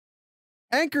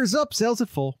Anchors up, sails at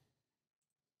full.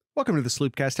 Welcome to the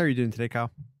Sloopcast. How are you doing today,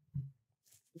 Kyle?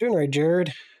 Doing right,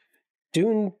 Jared.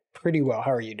 Doing pretty well.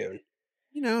 How are you doing?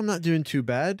 You know, I'm not doing too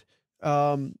bad.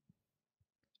 Ohio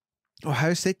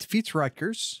State defeats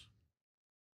Rutgers.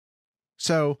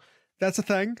 So that's a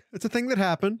thing. It's a thing that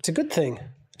happened. It's a good thing.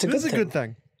 It is a good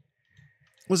thing.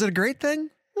 Was it a great thing?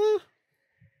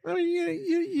 I mean,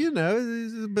 you know,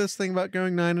 the best thing about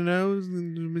going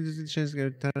 9-0 is the chance to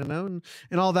go 10-0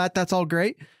 and all that. That's all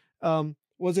great.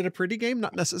 Was it a pretty game?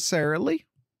 Not necessarily.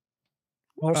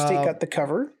 Ohio State got the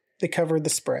cover. They covered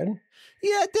the spread.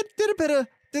 Yeah,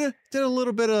 did a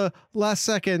little bit of last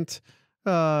second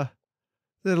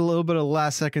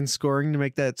scoring to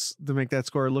make that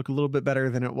score look a little bit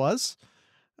better than it was.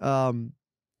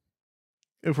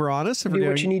 If we're honest, You do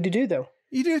what you need to do, though.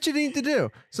 You do what you need to do.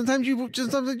 Sometimes you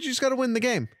just got to win the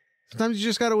game. Sometimes you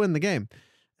just got to win the game.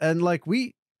 And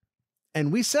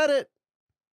we said it.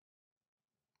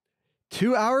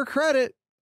 To our credit,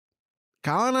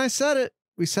 Kyle and I said it.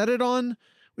 We said it on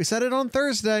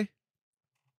Thursday.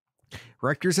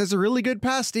 Rutgers has a really good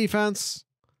pass defense.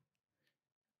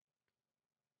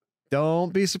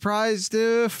 Don't be surprised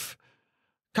if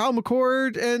Kyle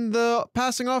McCord and the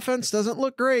passing offense doesn't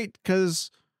look great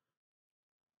because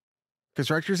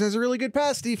Rutgers has a really good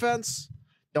pass defense.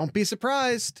 Don't be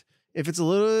surprised if it's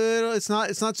it's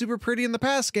not super pretty in the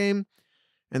pass game.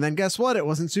 And then guess what? It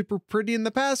wasn't super pretty in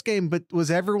the pass game, but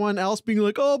was everyone else being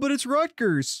like, oh, but it's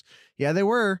Rutgers? Yeah, they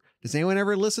were. Does anyone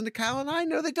ever listen to Kyle and I?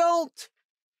 No, they don't.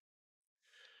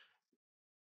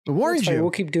 We warned you.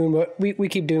 We'll keep doing what we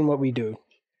keep doing what we do.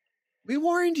 We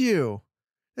warned you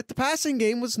that the passing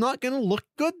game was not going to look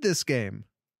good this game.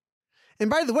 And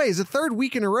by the way, it's the third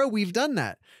week in a row we've done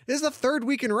that. This is the third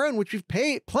week in a row in which we've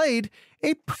played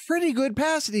a pretty good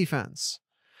pass defense.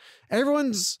 Everyone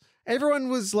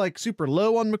was like super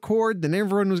low on McCord, then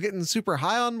everyone was getting super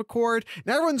high on McCord,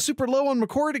 and everyone's super low on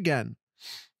McCord again.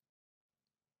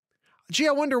 Gee,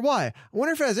 I wonder why. I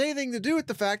wonder if it has anything to do with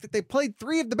the fact that they played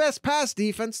three of the best pass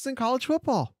defenses in college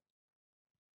football.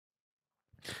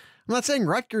 I'm not saying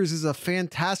Rutgers is a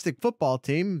fantastic football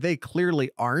team. They clearly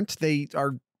aren't. They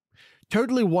are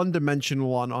totally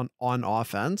one-dimensional on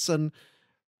offense, and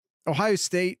Ohio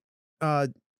State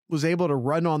was able to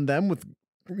run on them with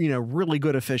really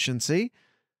good efficiency.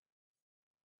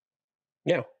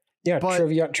 Yeah. But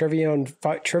Trevion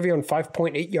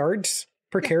 5.8 yards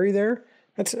per carry there.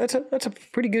 That's a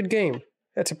pretty good game.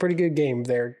 That's a pretty good game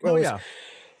there.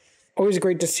 Always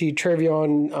great to see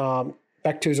Trevion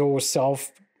back to his old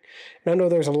self. And I know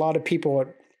there's a lot of people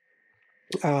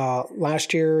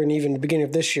last year and even the beginning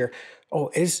of this year. Oh,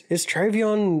 is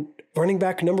Trevion running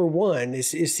back number one?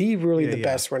 Is he really the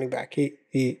best running back?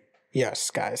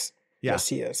 Yes, guys. Yeah. Yes,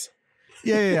 he is.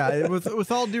 Yeah.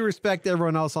 With all due respect to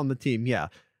everyone else on the team, yeah.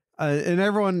 And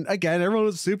everyone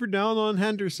was super down on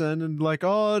Henderson and like,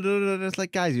 oh, it's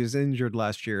like, guys, he was injured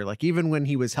last year. Like, even when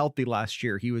he was healthy last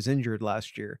year, he was injured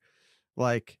last year.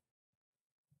 Like,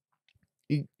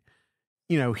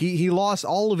 he lost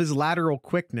all of his lateral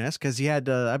quickness because he had,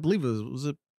 I believe it was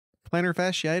a plantar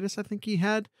fasciitis, I think he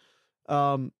had.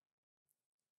 And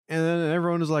then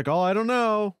everyone was like, oh, I don't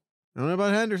know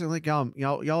about Henderson. Like, y'all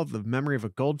have the memory of a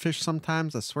goldfish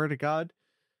sometimes, I swear to God.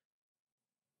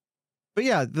 But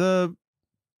yeah, the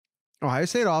Ohio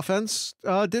State offense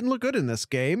didn't look good in this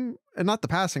game, and not the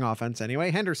passing offense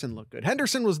anyway. Henderson looked good.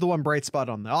 Henderson was the one bright spot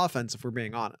on the offense, if we're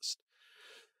being honest.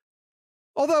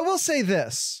 Although I will say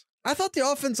this, I thought the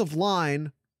offensive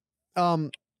line,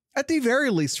 at the very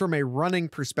least from a running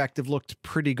perspective, looked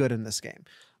pretty good in this game.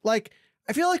 Like,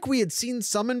 I feel like we had seen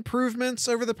some improvements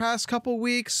over the past couple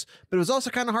weeks, but it was also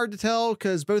kind of hard to tell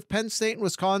because both Penn State and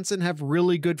Wisconsin have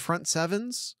really good front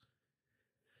sevens.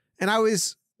 And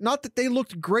not that they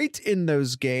looked great in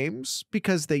those games,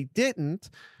 because they didn't,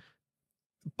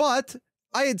 but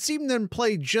I had seen them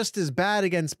play just as bad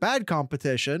against bad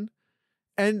competition.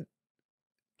 And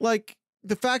like,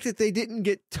 the fact that they didn't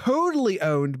get totally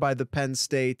owned by the Penn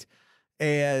State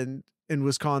and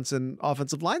Wisconsin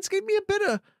offensive lines gave me a bit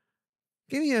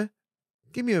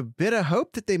of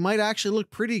hope that they might actually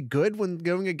look pretty good when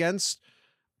going against.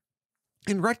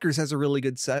 And Rutgers has a really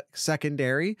good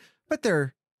secondary, but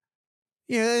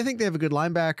I think they have a good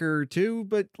linebacker too,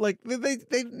 but like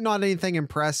they not anything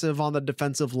impressive on the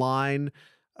defensive line.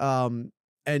 And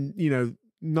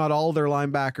not all their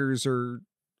linebackers are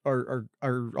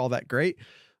all that great.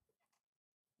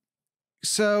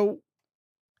 So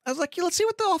I was like, let's see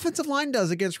what the offensive line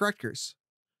does against Rutgers.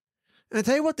 And I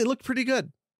tell you what, they looked pretty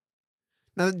good.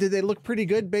 Now, did they look pretty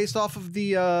good based off of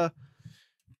the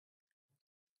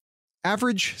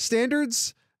average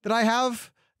standards that I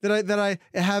have that I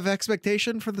have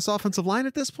expectation for this offensive line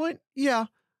at this point? Yeah.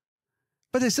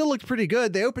 But they still looked pretty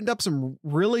good. They opened up some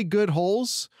really good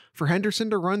holes for Henderson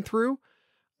to run through.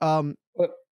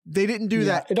 They didn't do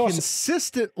that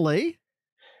consistently.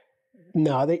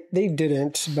 No, they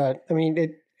didn't. But I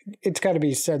mean, it's got to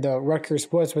be said though.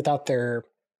 Rutgers was without their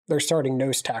starting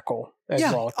nose tackle as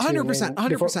well. 100%,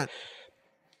 100%.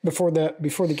 Before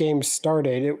the game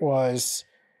started, it was,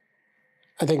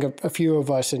 I think, a few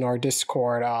of us in our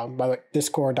Discord, by the way,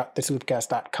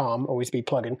 discord.thisloopcast.com, always be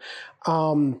plugging.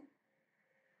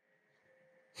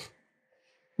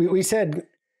 We said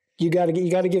you got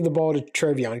to give the ball to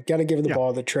Trevion. Got to give the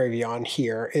ball to Trevion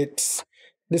here.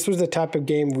 This was the type of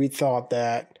game we thought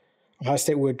that Ohio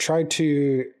State would try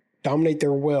to dominate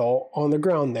their will on the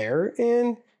ground there,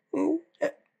 and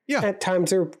at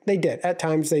times they did. At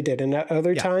times they did, and at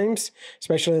other times,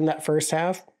 especially in that first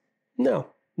half, no,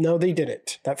 they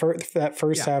didn't. That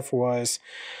first half was,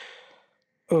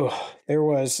 there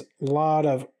was a lot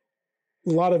of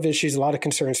issues, a lot of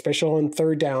concerns, especially on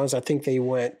third downs. I think they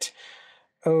went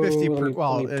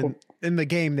 50%. In the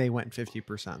game they went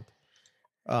 50%.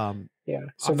 So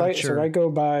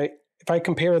if I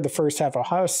compare the first half,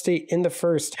 Ohio State in the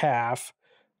first half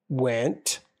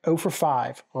went 0 for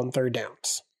 5 on third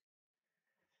downs.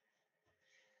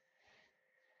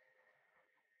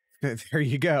 There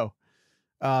you go.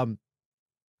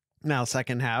 Now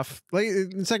second half,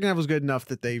 the second half was good enough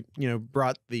that they,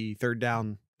 brought the third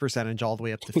down percentage all the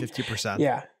way up to 50%.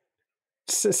 Yeah.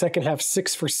 Second half,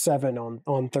 6 for 7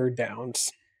 on third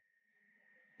downs.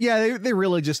 Yeah, they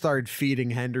really just started feeding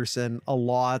Henderson a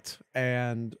lot.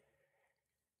 And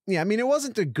I mean, it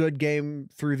wasn't a good game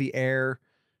through the air.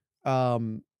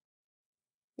 No,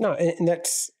 and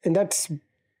that's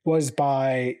was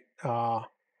by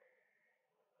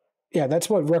that's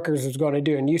what Rutgers was going to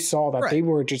do. And you saw that they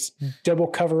were just double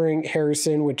covering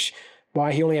Harrison, which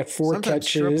why he only had 4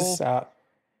 catches.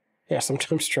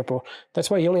 Sometimes triple. That's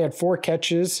why he only had 4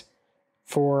 catches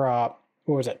for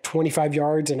 25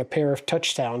 yards and a pair of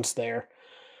touchdowns there.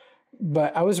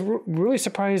 But I was really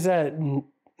surprised that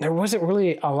there wasn't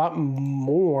really a lot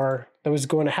more that was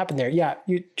going to happen there. Yeah,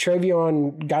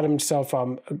 Trevion got himself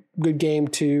a good game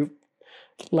too,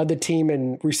 led the team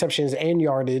in receptions and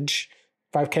yardage,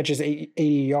 5 catches, 80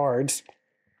 yards.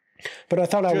 But I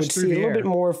thought I would see a little bit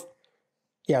more.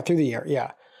 Through the air.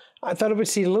 Yeah, I thought I would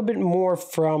see a little bit more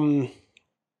from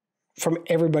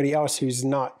everybody else who's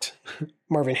not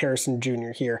Marvin Harrison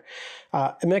Jr. here.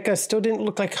 Emeka still didn't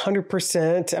look like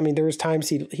 100%. I mean, there was times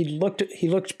he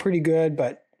looked pretty good,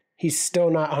 but he's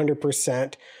still not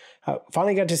 100%.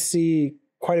 Finally got to see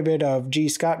quite a bit of G.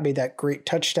 Scott made that great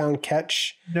touchdown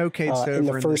catch. No Cade Stover in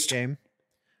the first game.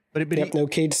 But no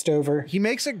Cade Stover. He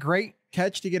makes a great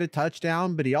catch to get a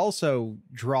touchdown, but he also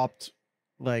dropped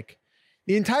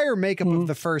the entire makeup of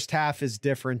the first half is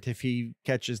different if he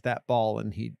catches that ball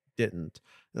and he didn't.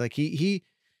 He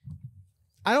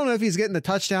I don't know if he's getting the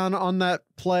touchdown on that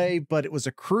play, but it was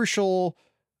a crucial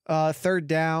third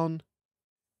down,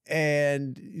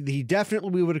 and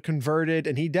we would have converted,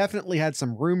 and he definitely had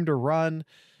some room to run.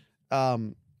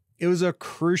 It was a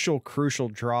crucial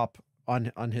drop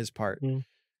on his part. And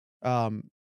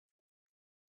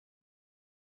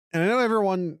I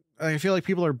know I feel like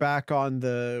people are back on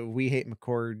the we hate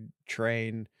McCord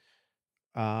train.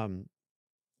 But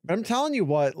I'm telling you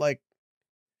what,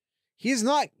 he's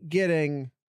not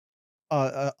getting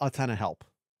a ton of help.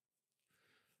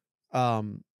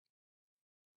 The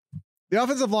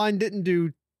offensive line didn't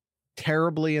do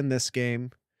terribly in this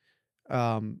game.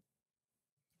 But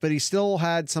he still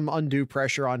had some undue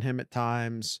pressure on him at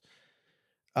times.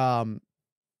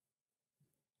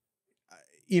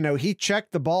 He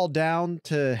checked the ball down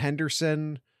to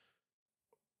Henderson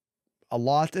a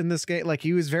lot in this game.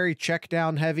 He was very check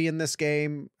down heavy in this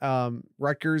game.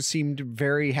 Rutgers seemed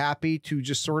very happy to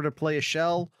just sort of play a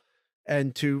shell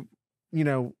and to,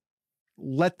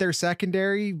 let their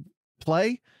secondary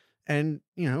play. And,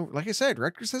 like I said,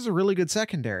 Rutgers has a really good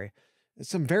secondary. There's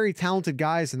some very talented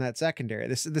guys in that secondary.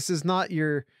 This is not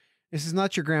your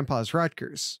grandpa's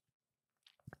Rutgers.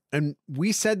 And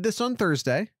we said this on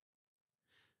Thursday.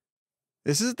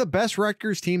 This is the best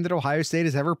Rutgers team that Ohio State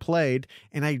has ever played,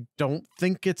 and I don't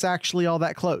think it's actually all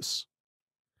that close.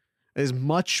 It is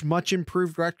much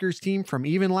improved Rutgers team from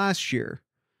even last year.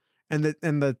 And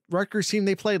the Rutgers team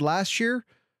they played last year,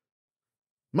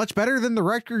 much better than the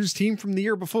Rutgers team from the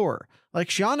year before.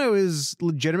 Shiano is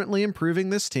legitimately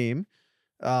improving this team.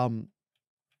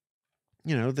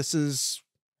 This is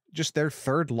just their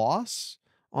third loss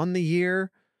on the year.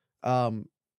 One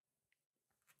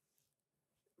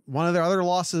of their other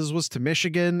losses was to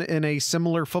Michigan in a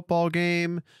similar football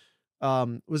game.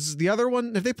 Was the other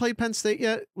one, have they played Penn State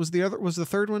yet? Was the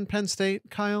third one Penn State,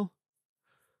 Kyle?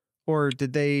 Or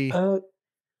did they?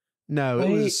 No, it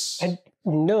was.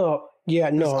 No. Yeah,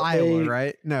 it was no. Iowa,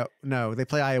 right? No. They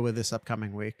play Iowa this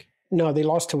upcoming week. No, they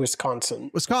lost to Wisconsin.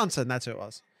 Wisconsin, that's who it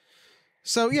was.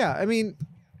 So, yeah, I mean,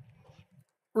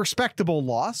 respectable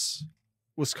loss,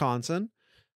 Wisconsin.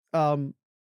 Don't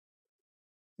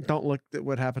look at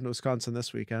what happened to Wisconsin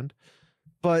this weekend.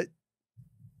 But,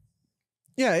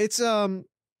 yeah, it's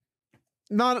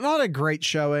not a great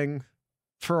showing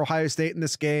for Ohio State in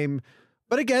this game.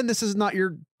 But again, this is not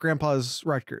your grandpa's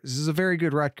Rutgers. This is a very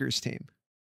good Rutgers team.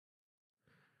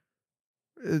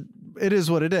 It is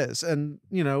what it is. And,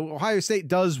 Ohio State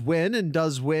does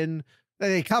win.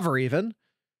 They cover even.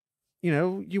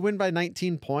 You win by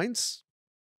 19 points.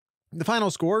 The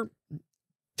final score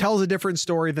tells a different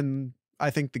story than I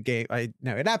think the game.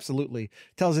 It absolutely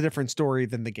tells a different story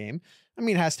than the game. I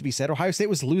mean, it has to be said, Ohio State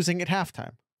was losing at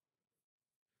halftime.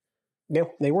 Yeah,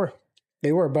 they were.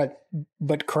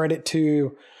 But credit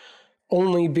to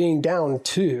only being down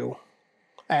 2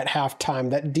 at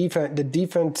halftime. That the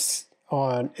defense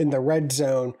in the red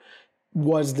zone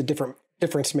was the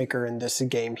difference maker in this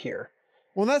game here.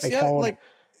 Well, that's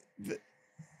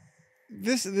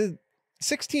the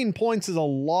 16 points is a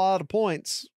lot of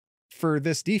points for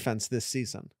this defense this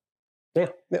season. Yeah,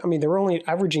 I mean, they were only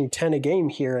averaging 10 a game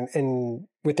here, and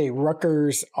with a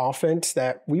Rutgers offense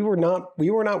that we were not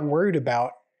worried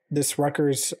about this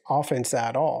Rutgers offense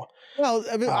at all. Well,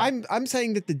 I mean, I'm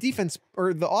saying that the defense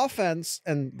or the offense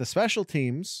and the special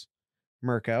teams,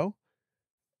 Mirko,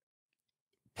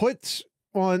 put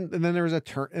on, and then there was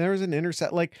an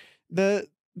intercept. Like the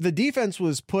defense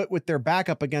was put with their back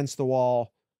up against the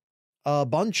wall a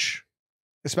bunch,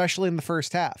 especially in the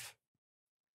first half.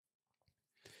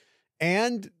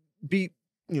 And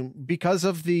because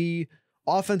of the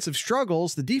offensive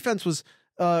struggles, the defense was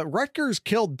Rutgers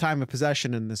killed time of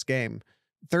possession in this game.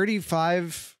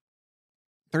 35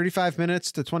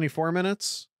 minutes to 24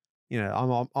 minutes.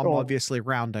 I'm obviously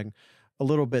rounding a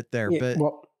little bit there, but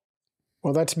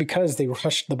well, that's because they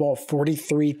rushed the ball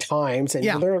 43 times,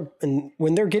 and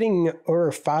when they're getting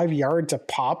over 5 yards a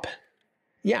pop,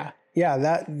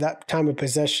 that time of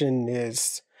possession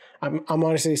is. I'm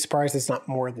honestly surprised it's not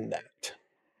more than that.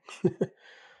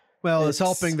 Well, it's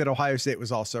helping that Ohio State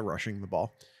was also rushing the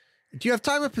ball. Do you have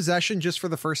time of possession just for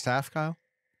the first half, Kyle?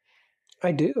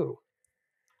 I do.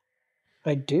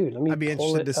 Let me. I'd be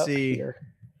interested to see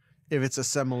if it's a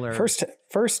similar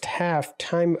first half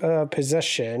time of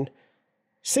possession.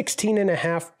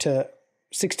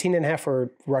 16.5 for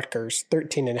Rutgers,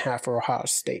 13.5 for Ohio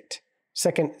State.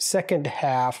 Second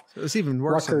half, so it's even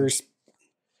worse.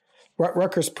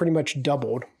 Rutgers pretty much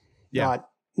doubled. Yeah,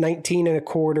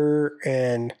 19.25,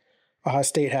 and Ohio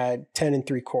State had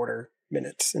 10.75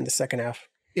 minutes in the second half.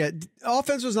 Yeah,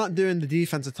 offense was not doing the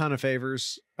defense a ton of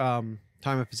favors, time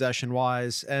of possession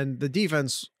wise, and the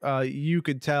defense, you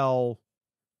could tell,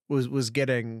 was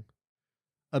getting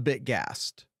a bit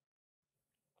gassed.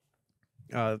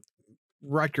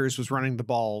 Rutgers was running the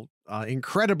ball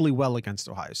incredibly well against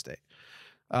Ohio State.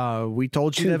 We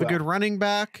told you they have a good running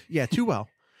back. Yeah, too well.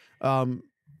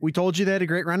 We told you they had a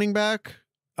great running back.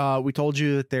 We told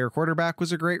you that their quarterback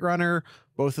was a great runner.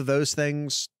 Both of those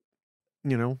things,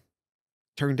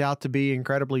 turned out to be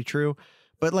incredibly true.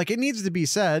 But it needs to be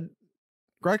said,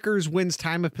 Rutgers wins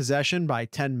time of possession by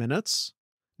 10 minutes,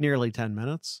 nearly 10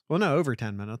 minutes. Well, no, over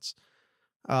 10 minutes.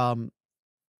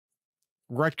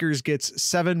 Rutgers gets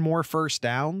 7 more first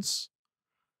downs.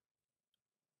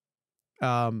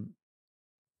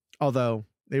 Although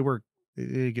they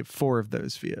get 4 of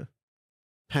those via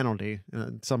penalty,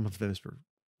 and some of those were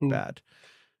bad.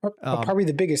 Probably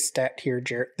the biggest stat here,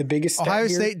 Jared. The biggest stat Ohio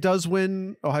State does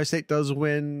win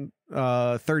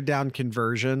third down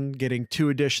conversion, getting 2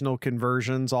 additional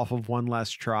conversions off of 1 less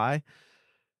try.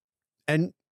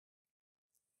 And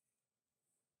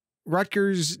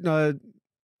Rutgers over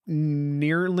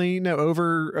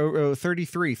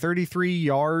 33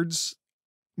 yards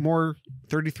more,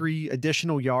 33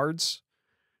 additional yards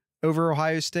over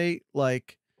Ohio State.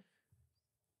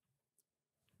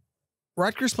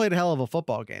 Rutgers played a hell of a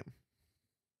football game.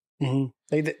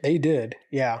 Mm-hmm. They did,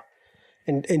 yeah.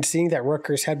 And seeing that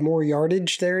Rutgers had more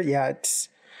yardage there, it's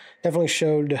definitely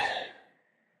showed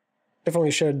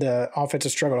the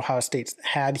offensive struggle Ohio State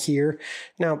had here.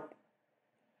 Now,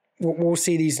 we'll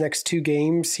see these next 2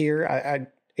 games here. I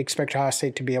expect Ohio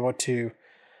State to be able to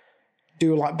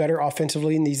do a lot better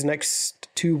offensively in these next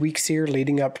 2 weeks here,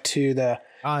 leading up to the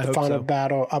final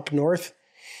battle up north.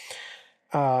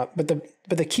 But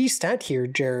the key stat here,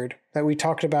 Jared, that we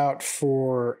talked about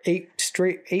for 8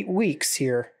 weeks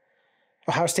here,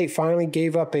 Ohio State finally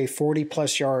gave up a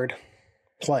 40-plus yard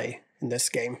play in this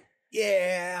game.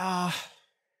 Yeah.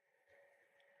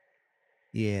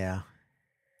 Yeah.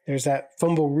 There's that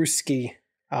fumble Ruski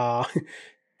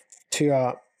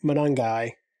to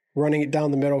Manangai, running it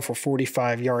down the middle for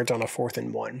 45 yards on a 4th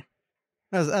and 1.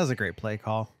 That was a great play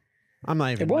call. I'm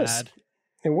not even mad.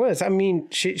 It was. I mean,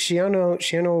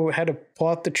 Shiano had to pull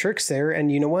out the tricks there,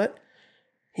 and you know what?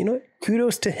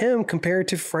 Kudos to him compared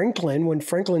to Franklin when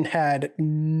Franklin had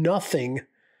nothing.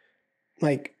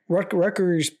 Like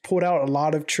Rutgers pulled out a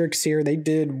lot of tricks here. They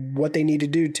did what they need to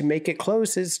do to make it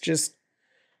close. It's just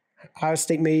Ohio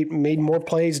State made more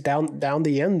plays down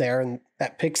the end there, and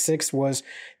that pick 6 was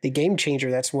the game changer.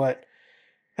 That's what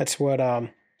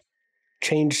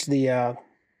changed the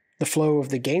flow of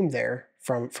the game there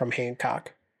from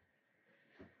Hancock.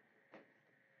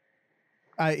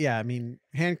 I mean,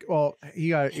 you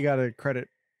got to credit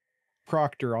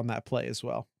Proctor on that play as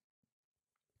well.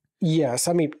 Yes,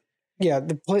 I mean, yeah,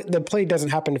 the play doesn't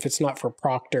happen if it's not for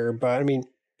Proctor, but I mean,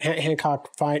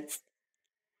 Hancock finds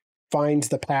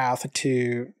the path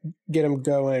to get him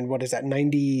going. What is that,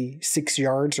 96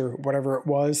 yards or whatever it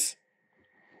was?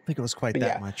 I think it was quite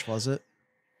that much, was it?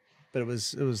 But it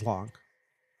was long.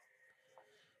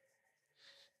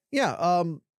 Yeah.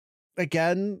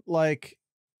 Again, like,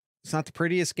 it's not the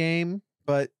prettiest game,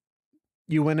 but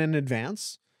you win in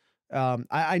advance.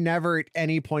 I never at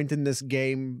any point in this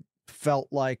game felt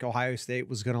like Ohio State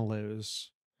was going to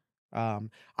lose.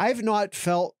 I've not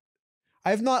felt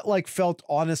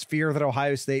honest fear that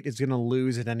Ohio State is going to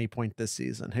lose at any point this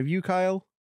season. Have you, Kyle?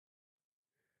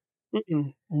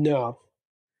 No,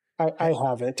 I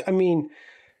haven't. I mean,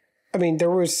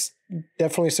 there was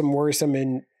definitely some worrisome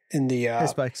in the hey,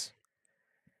 Spikes.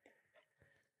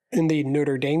 In the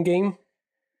Notre Dame game,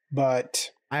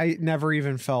 but I never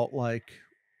even felt like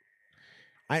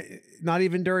not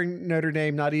even during Notre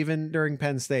Dame, not even during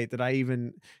Penn State, that I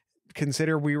even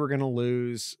consider we were going to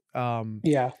lose.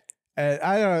 Yeah.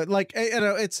 I don't know, like,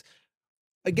 it's,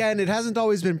 again, it hasn't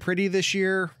always been pretty this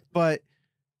year, but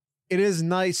it is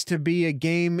nice to be a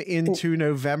game into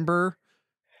November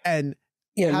and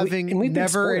having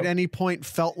never at any point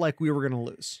felt like we were going to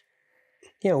lose.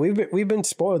 Yeah, we've been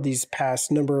spoiled these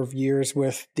past number of years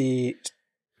with the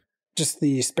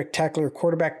spectacular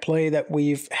quarterback play that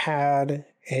we've had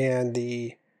and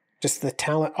the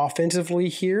talent offensively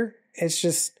here. It's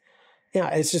just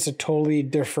a totally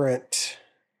different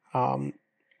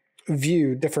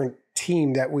view, different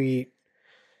team that we're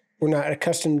not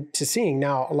accustomed to seeing.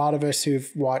 Now, a lot of us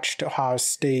who've watched Ohio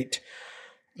State,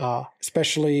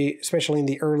 especially in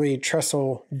the early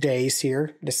Tressel days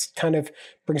here, this kind of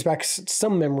brings back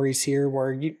some memories here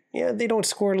where they don't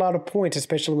score a lot of points,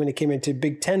 especially when it came into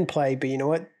Big Ten play. But you know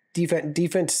what?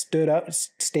 Defense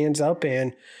stands up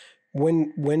and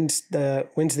wins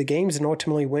the games and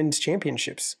ultimately wins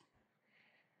championships.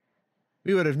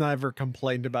 We would have never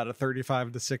complained about a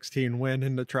 35-16 win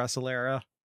in the Tressel era.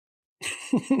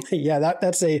 Yeah,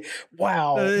 that's a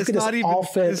wow. It's not even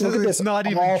offense. It's not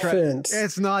even offense.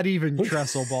 It's not even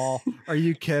Tressel ball. Are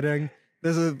you kidding?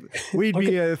 We'd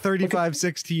be a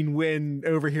 35-16 win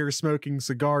over here smoking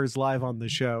cigars live on the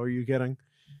show. Are you kidding?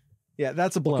 Yeah,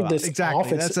 that's a blowout. Exactly.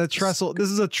 Offense. That's a Tressel. This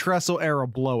is a Tressel era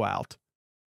blowout.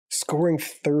 Scoring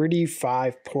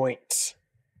 35 points.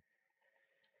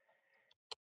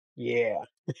 Yeah.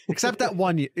 except that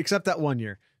one year.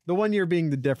 The 1 year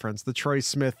being the difference, the Troy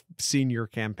Smith senior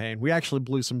campaign. We actually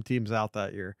blew some teams out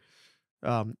that year.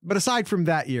 But aside from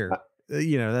that year,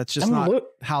 that's just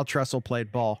how Tressel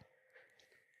played ball.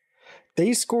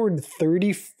 They scored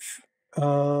 30.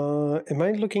 Am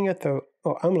I looking at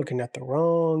I'm looking at the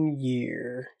wrong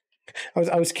year.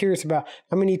 I was curious about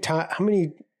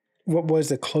what was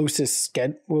the closest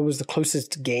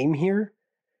game here?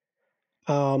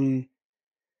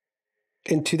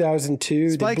 In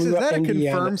 2002, Spikes, is that a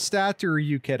confirmed stat, or are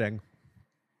you kidding?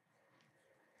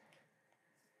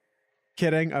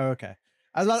 Kidding? Oh, okay.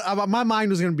 My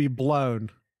mind was going to be blown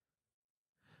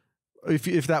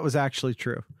if that was actually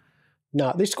true.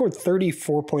 No, they scored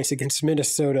 34 points against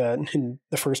Minnesota in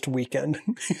the first weekend.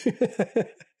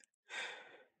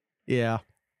 Yeah.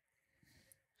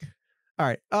 All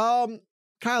right.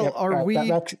 Kyle, yep,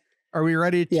 are we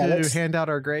ready to hand out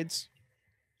our grades?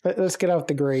 Let's get out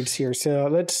the grades here. So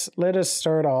let us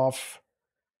start off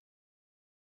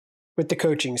with the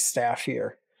coaching staff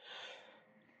here.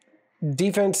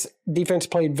 Defense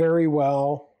played very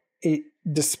well,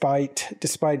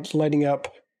 despite letting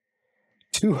up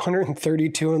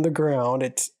 232 on the ground.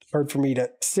 It's hard for me to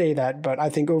say that, but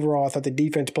I think overall I thought the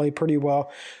defense played pretty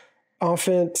well.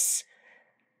 Offense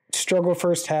struggled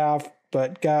first half,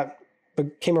 but got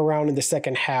but came around in the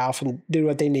second half and did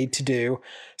what they need to do.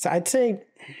 So I'd say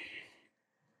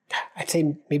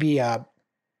maybe a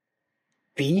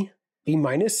B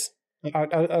minus.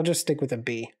 I'll just stick with a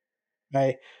B.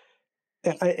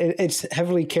 It's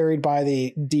heavily carried by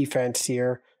the defense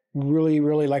here. Really,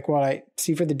 really like what I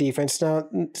see for the defense. Now,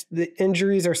 the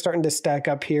injuries are starting to stack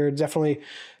up here. Definitely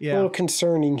a little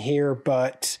concerning here,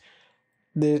 but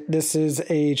this is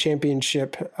a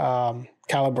championship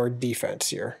caliber defense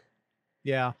here.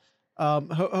 Yeah.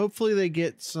 Hopefully they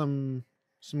get some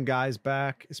guys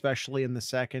back, especially in the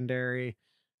secondary.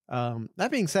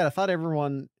 That being said, I thought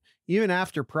everyone, even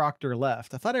after Proctor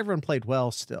left, I thought everyone played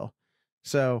well still.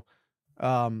 So,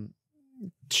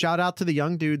 shout out to the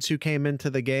young dudes who came into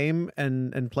the game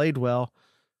and played well.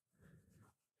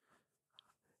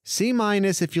 C-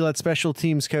 if you let special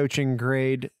teams coaching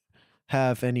grade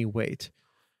have any weight.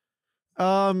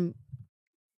 Well,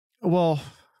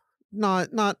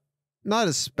 not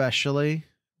especially,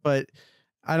 but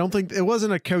I don't think it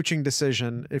wasn't a coaching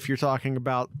decision. If you're talking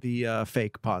about the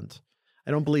fake punt,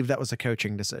 I don't believe that was a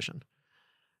coaching decision.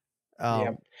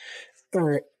 Yeah. All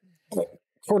right.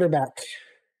 Quarterback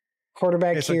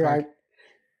here. I'll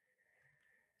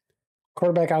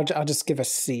just give a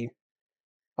C.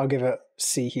 I'll give a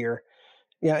C here.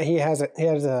 Yeah, he has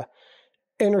a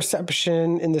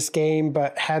interception in this game,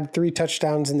 but had 3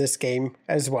 touchdowns in this game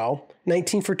as well.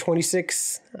 19 for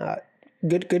 26.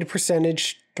 Good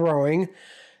percentage throwing,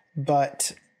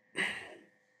 but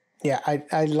yeah,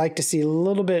 I'd like to see a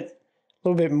little bit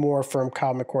more from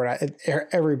Kyle McCord.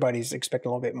 Everybody's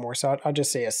expecting a little bit more, so I'll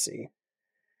just say a C.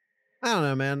 I don't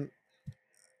know, man.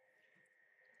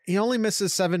 He only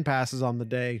misses 7 passes on the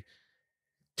day.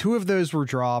 2 of those were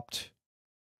dropped.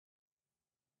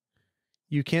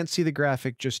 You can't see the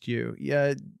graphic, just you. Yeah,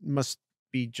 it must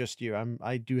be just you.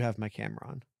 I do have my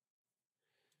camera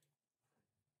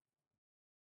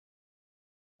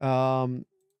on.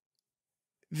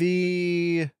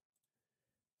 The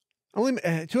only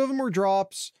 2 of them were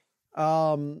drops.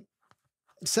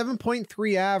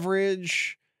 7.3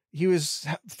 average. He was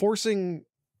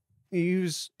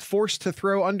forced to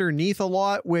throw underneath a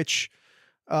lot, which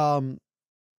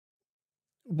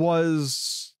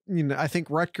was, I think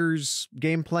Rutgers'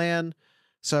 game plan.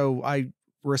 So I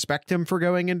respect him for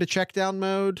going into check down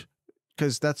mode,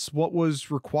 because that's what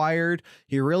was required.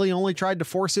 He really only tried to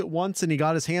force it once and he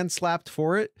got his hand slapped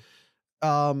for it.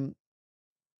 I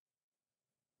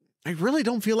really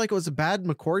don't feel like it was a bad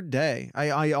McCord day.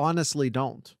 I honestly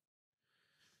don't.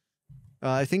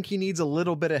 I think he needs a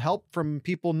little bit of help from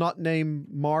people not named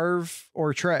Marv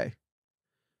or Trey.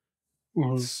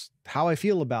 Mm-hmm. That's how I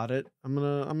feel about it. I'm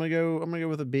gonna go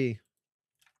with a B.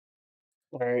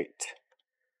 All right.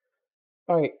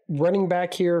 Running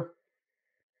back here.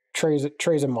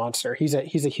 Trey's a monster. He's a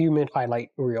human highlight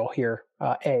reel here.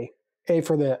 A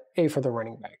for the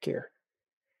running back here.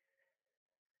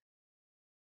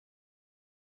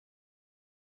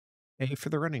 A for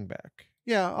the running back.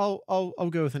 Yeah,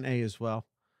 I'll go with an A as well.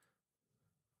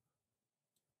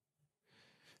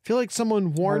 I feel like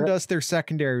someone warned us their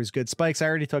secondary was good. Spikes, I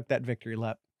already took that victory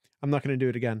lap. I'm not going to do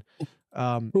it again.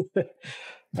 All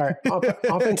right,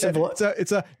 offensive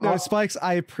line. Spikes,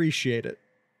 I appreciate it.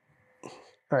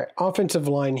 All right, offensive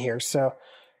line here. So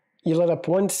you let up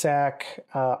 1 sack.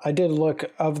 I did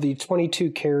look, of the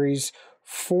 22 carries,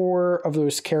 4 of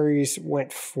those carries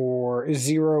went for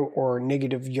 0 or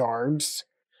negative yards.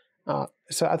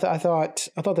 So I thought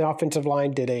the offensive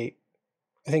line did I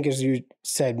think, as you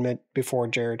said before,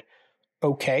 Jared,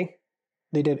 okay.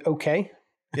 They did okay.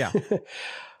 Yeah.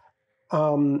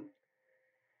 But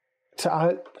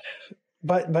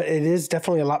it is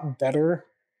definitely a lot better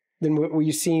than what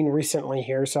we've seen recently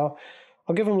here. So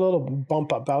I'll give them a little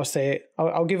bump up.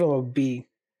 I'll give them a B.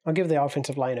 I'll give the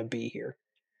offensive line a B here.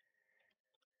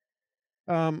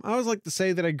 I always like to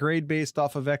say that I grade based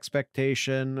off of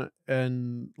expectation,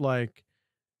 and like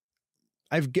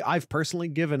I've personally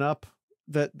given up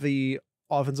that the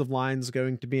offensive line's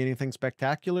going to be anything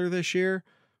spectacular this year,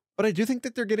 but I do think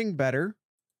that they're getting better.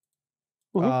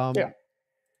 Mm-hmm. Yeah.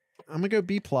 I'm gonna go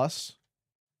B+.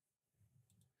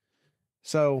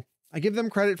 So I give them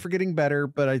credit for getting better,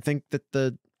 but I think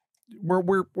that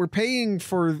we're paying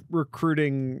for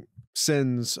recruiting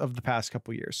sins of the past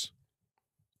couple years.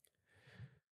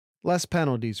 Less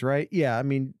penalties, right? Yeah, I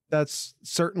mean, that's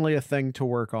certainly a thing to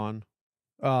work on.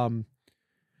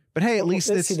 But hey, at least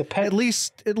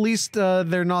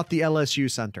they're not the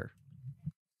LSU center.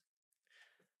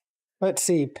 Let's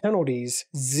see, penalties.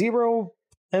 0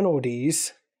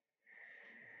 penalties.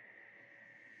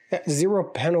 0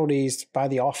 penalties by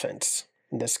the offense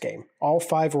in this game. All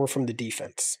 5 were from the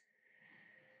defense.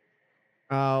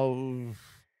 Oh,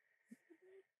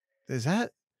 is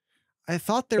that? I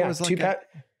thought there was like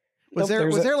was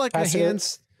there like a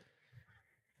hands?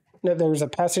 No, there was a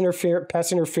pass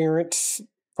interference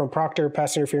from Proctor,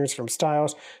 pass interference from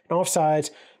Styles, and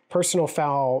offsides, personal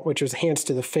foul, which was hands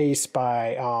to the face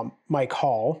by Mike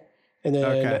Hall, and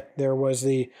then there was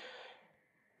the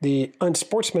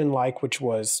unsportsmanlike, which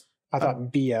was I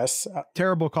thought BS.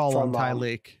 Terrible call on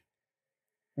Tyleek.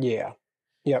 Yeah.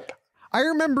 Yep. I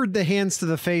remembered the hands to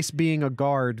the face being a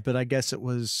guard, but I guess it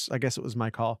was my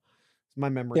call. My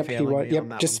memory failing me on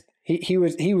that one. He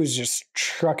was just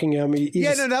trucking him.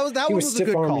 That one was a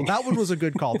good call. That one was a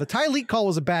good call. The Tyleek call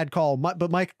was a bad call,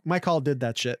 but my call did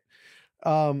that shit.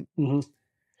 What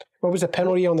was the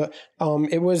penalty on the?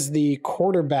 It was the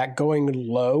quarterback going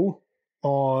low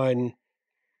on.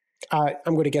 I'm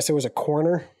going to guess it was a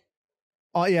corner.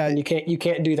 Oh yeah, and you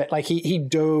can't do that. Like he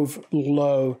dove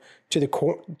low to the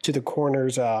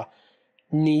corner's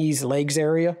knees, legs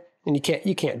area, and you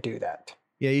can't do that.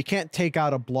 Yeah, you can't take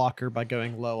out a blocker by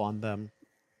going low on them.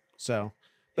 So,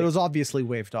 but it was obviously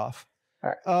waved off.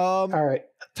 All right.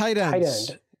 Tight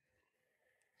ends.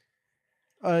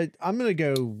 I'm gonna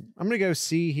go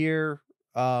C here.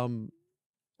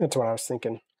 That's what I was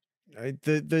thinking.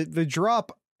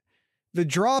 The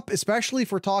drop, especially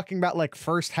if we're talking about like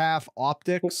first half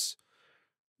optics,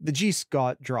 the G.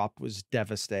 Scott drop was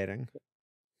devastating.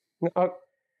 I'll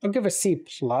give a C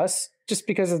plus just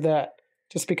because of that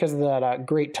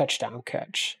great touchdown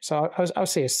catch. So I'll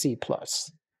say a C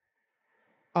plus.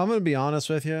 I'm gonna be honest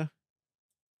with you.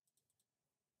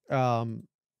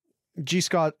 G.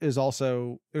 Scott is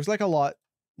also, there's like a lot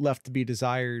left to be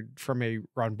desired from a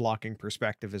run blocking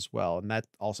perspective as well, and that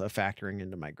also factoring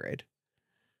into my grade.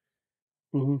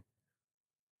 Mm-hmm.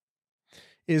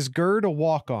 Is Gerd a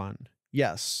walk-on?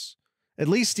 Yes. At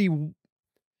least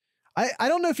I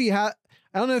don't know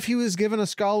if he was given a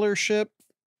scholarship,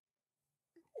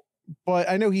 but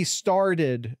I know he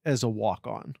started as a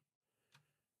walk-on.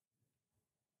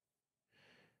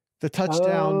 The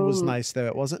touchdown was nice, though.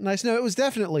 It wasn't nice. No, it was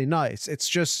definitely nice. It's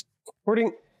just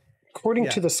according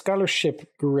to the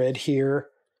scholarship grid here,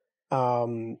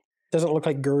 doesn't look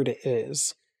like Gerd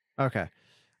is. Okay.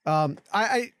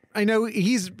 I know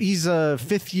he's a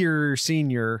fifth-year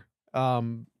senior,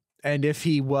 and if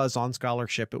he was on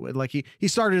scholarship, it would like he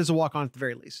started as a walk-on at the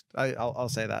very least. I'll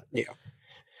say that. Yeah.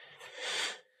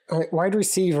 All right, wide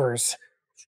receivers.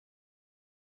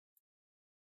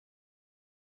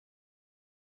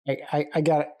 I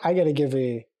gotta give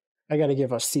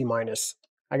a C minus.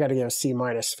 I gotta give a C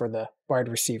minus for the wide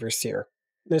receivers here.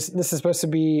 This is supposed to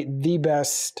be the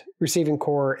best receiving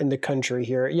core in the country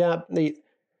here. Yeah, the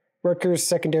Rutgers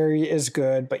secondary is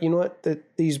good, but you know what?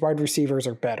 These wide receivers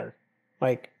are better.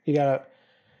 Like you gotta.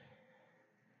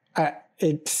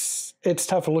 It's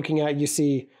tough looking at. You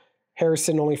see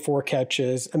Harrison only 4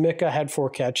 catches. Emeka had 4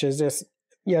 catches.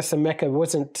 Yes, Emeka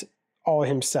wasn't all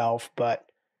himself, but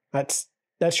that's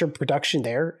your production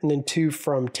there. And then 2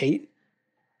 from Tate.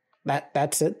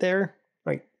 That's it there.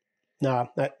 Like, no,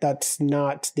 that's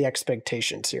not the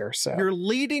expectations here. So your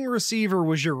leading receiver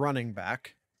was your running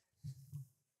back.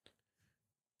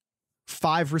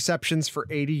 5 receptions for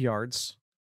 80 yards.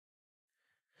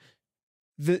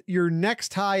 Your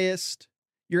next highest,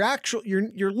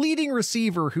 your leading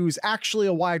receiver, who's actually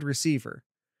a wide receiver,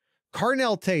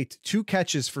 Carnell Tate, 2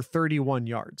 catches for 31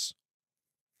 yards.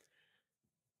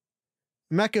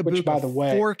 Mecca Buka, by the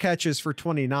way, 4 catches for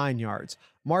 29 yards.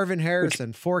 Marvin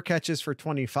Harrison, 4 catches for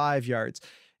 25 yards.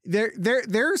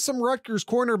 There's some Rutgers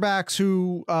cornerbacks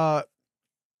who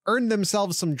earned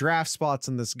themselves some draft spots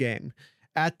in this game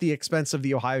at the expense of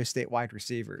the Ohio State wide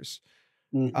receivers.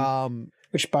 Mm-hmm.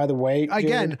 Which, by the way,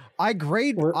 again, I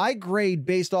grade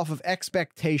based off of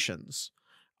expectations.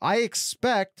 I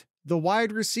expect the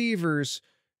wide receivers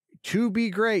to be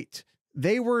great.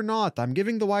 They were not. I'm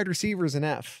giving the wide receivers an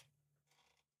F.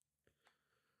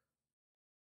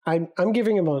 I'm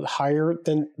giving them a higher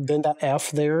than that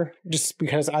F there, just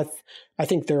because I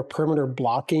think their perimeter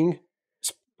blocking,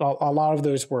 a lot of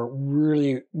those were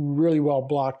really, really well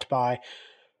blocked by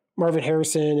Marvin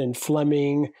Harrison and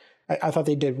Fleming. I thought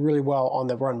they did really well on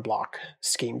the run block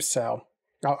scheme, so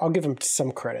I'll give them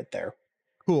some credit there.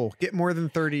 Cool. Get more than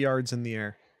 30 yards in the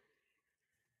air.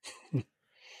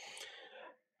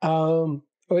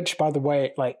 Which, by the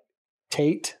way, like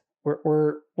Tate,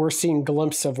 we're seeing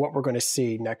glimpses of what we're going to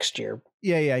see next year.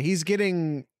 Yeah. He's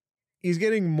getting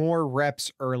more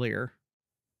reps earlier,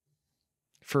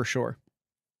 for sure.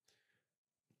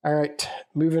 All right,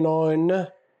 moving on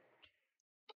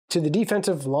to the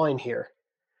defensive line here.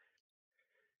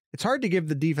 It's hard to give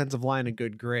the defensive line a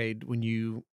good grade when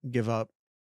you give up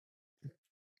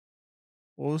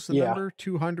what was the Yeah. number?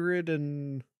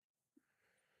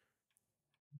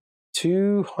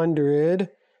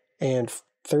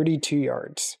 232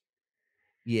 yards.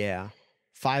 Yeah.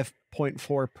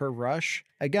 5.4 per rush.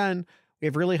 Again, we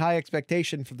have really high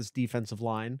expectation for this defensive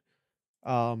line.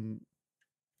 I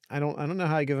don't know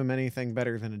how I give him anything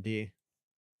better than a D.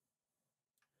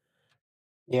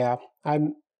 Yeah, I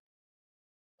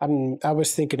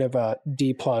was thinking of a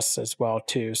D plus as well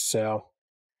too. So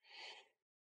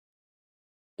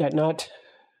yeah, not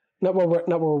what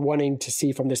we're wanting to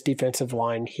see from this defensive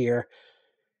line here,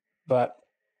 but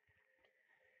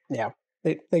yeah,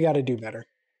 they got to do better.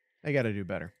 They got to do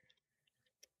better.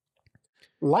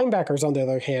 Linebackers, on the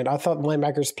other hand, I thought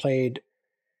linebackers played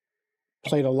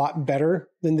a lot better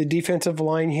than the defensive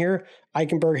line here.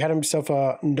 Eichenberg had himself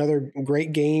another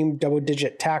great game,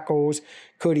 double-digit tackles.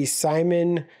 Cody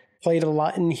Simon played a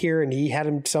lot in here, and he had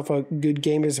himself a good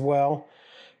game as well.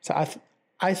 So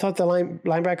I thought the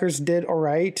linebackers did all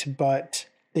right, but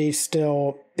they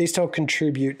still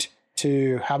contribute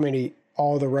to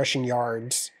all the rushing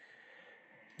yards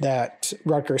that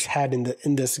Rutgers had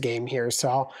in this game here. So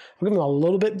I'll give them a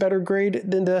little bit better grade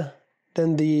than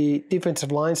the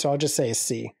defensive line. So I'll just say a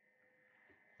C.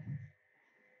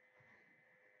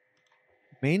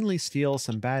 Mainly steal,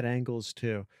 some bad angles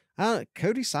too.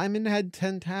 Cody Simon had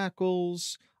 10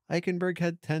 tackles. Eichenberg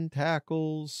had 10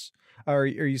 tackles. Or are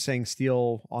you saying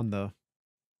steal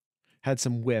had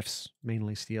some whiffs,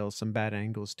 mainly steals, some bad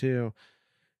angles too.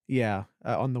 Yeah,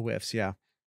 on the whiffs, yeah.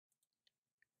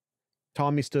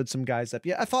 Tommy stood some guys up.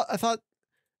 Yeah, I thought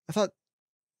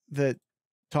that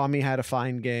Tommy had a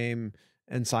fine game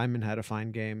and Simon had a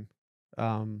fine game.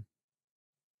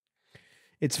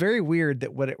 It's very weird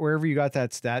that wherever you got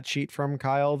that stat sheet from,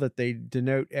 Kyle, that they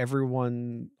denote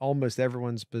almost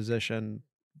everyone's position,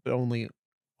 but only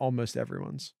almost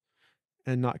everyone's,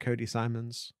 and not Cody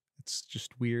Simon's. It's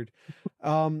just weird.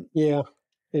 Yeah,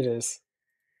 it is.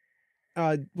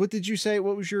 What did you say?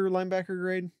 What was your linebacker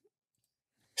grade?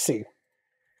 C.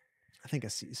 I think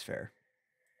a C is fair.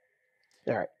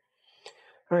 All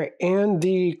right. And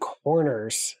the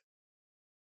corners.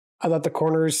 I thought the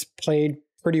corners played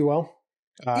pretty well.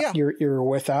 Yeah. You're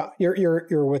without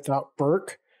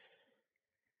Burke,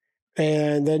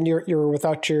 and then you're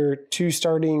without your two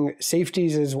starting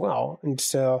safeties as well. And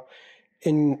so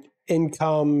in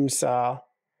comes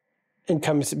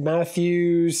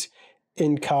Matthews.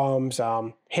 In comes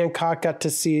Hancock. Got to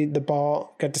see the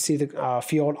ball. Got to see the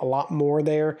field a lot more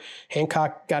there.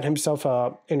 Hancock got himself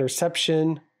a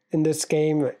interception in this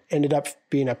game. Ended up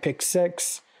being a pick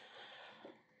six.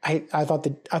 I thought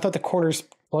the corners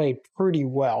played pretty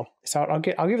well. So I'll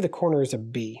give the corners a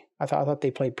B. I thought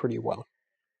they played pretty well.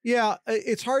 Yeah,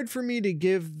 it's hard for me to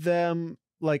give them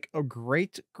like a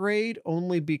great grade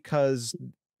only because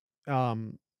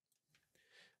the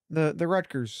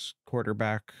Rutgers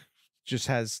quarterback just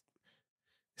has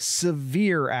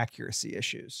severe accuracy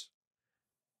issues.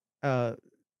 So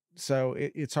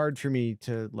it's hard for me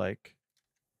to like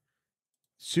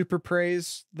super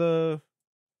praise the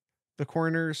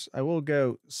corners. I will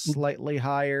go slightly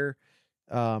higher.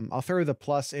 I'll throw the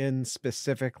plus in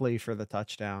specifically for the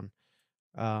touchdown.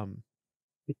 Yeah,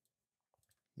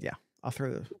 I'll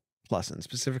throw the plus in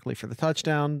specifically for the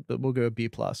touchdown, but we'll go B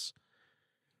plus.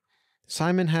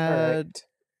 Simon had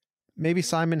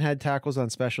tackles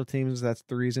on special teams. That's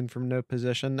the reason from no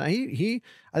position. I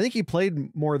think he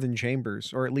played more than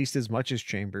Chambers, or at least as much as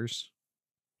Chambers.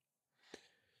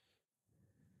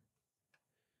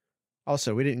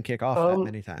 Also, we didn't kick off that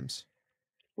many times.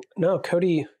 No,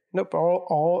 Cody. Nope.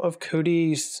 All of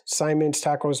Cody's Simon's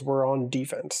tackles were on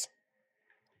defense.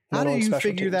 How do you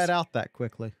figure that out that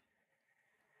quickly?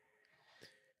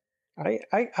 I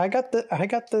got the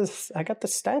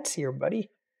stats here,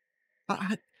 buddy.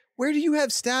 Where do you have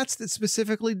stats that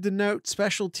specifically denote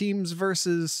special teams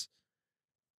versus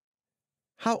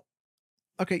how?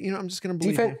 Okay, I'm just going to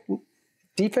believe you.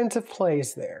 Defensive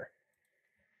plays there.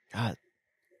 God.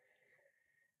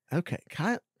 Okay,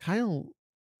 Kyle.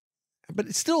 But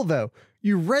it's still, though,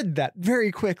 you read that very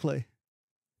quickly.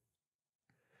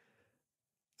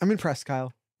 I'm impressed,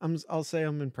 Kyle. I'll say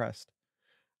I'm impressed.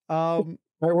 All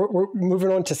right, we're moving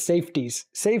on to safeties.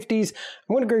 Safeties,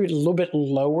 I'm going to grade it a little bit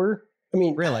lower. I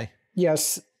mean, really?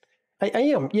 Yes, I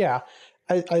am. Yeah,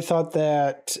 I thought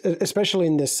that, especially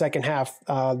in the second half,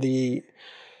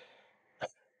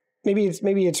 maybe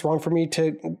it's wrong for me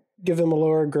to give them a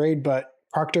lower grade, but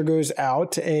Proctor goes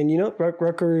out, and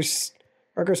Rutgers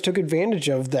took advantage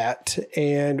of that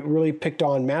and really picked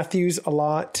on Matthews a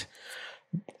lot.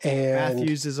 And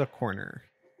Matthews is a corner.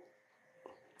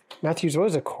 Matthews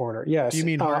was a corner. Yes. You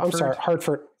mean I'm sorry,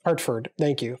 Hartford? Hartford.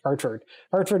 Thank you, Hartford.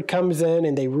 Hartford comes in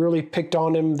and they really picked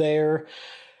on him there.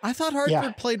 I thought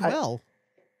Hartford played well.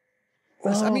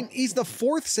 I mean, he's the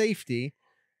fourth safety,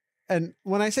 and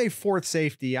when I say fourth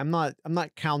safety, I'm not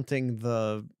counting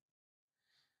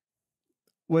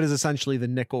what is essentially the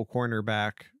nickel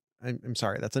cornerback. I'm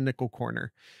sorry, that's a nickel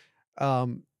corner. But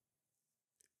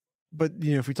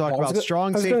if we talk about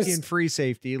strong safety and free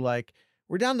safety, like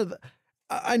we're down to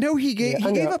I know he gave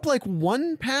up like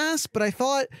one pass, but I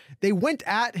thought they went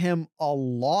at him a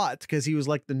lot because he was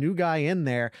like the new guy in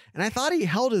there. And I thought he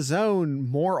held his own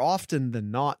more often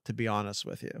than not, to be honest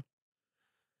with you.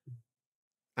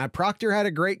 Proctor had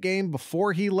a great game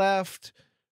before he left.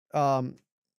 I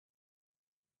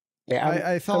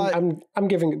thought I'm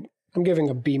giving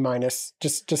a B-,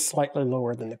 just slightly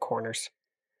lower than the corners.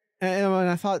 And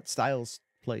I thought Styles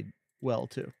played well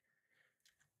too.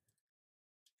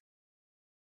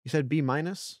 You said B-?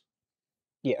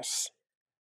 Yes.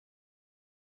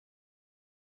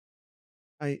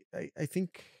 I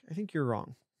think you're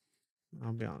wrong.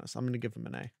 I'll be honest. I'm going to give him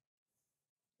an A.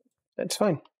 That's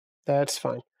fine.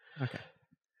 Okay.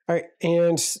 All right,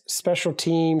 and special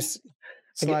teams.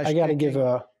 I got to give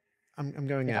a. I'm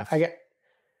going F.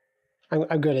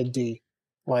 I'm going to D.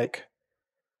 Like.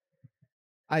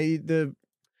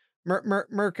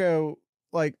 Mirko.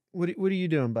 Like, what are you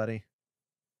doing, buddy?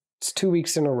 It's 2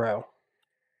 weeks in a row.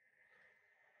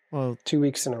 Well, 2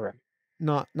 weeks in a row.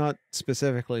 Not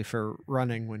specifically for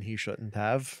running when he shouldn't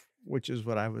have, which is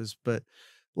what I was. But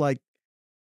like,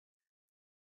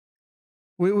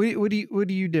 what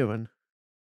are you doing?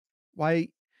 Why?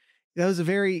 That was a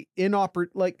very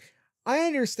inopportune. Like, I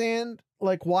understand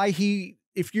like why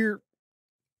if you're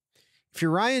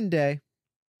Ryan Day,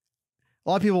 a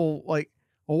lot of people like,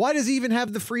 well, why does he even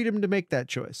have the freedom to make that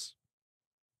choice?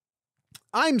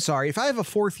 I'm sorry, if I have a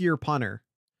fourth-year punter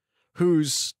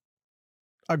who's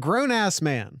a grown-ass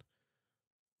man,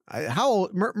 how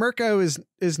old? Mirko is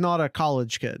not a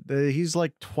college kid. He's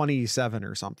like 27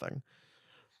 or something.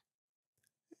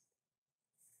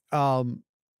 I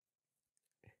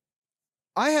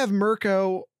have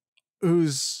Mirko,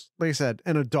 who's, like I said,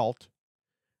 an adult,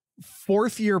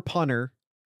 fourth-year punter.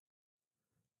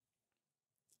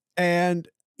 And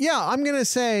yeah, I'm going to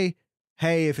say,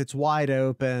 hey, if it's wide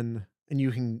open and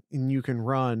you can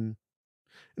run,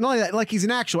 and not only that, like he's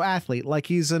an actual athlete, like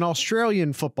he's an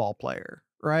Australian football player,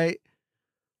 right?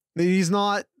 He's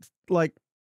not like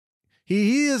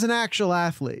he is an actual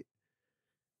athlete.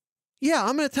 Yeah,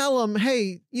 I'm going to tell him,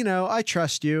 hey, I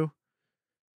trust you.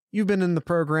 You've been in the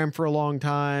program for a long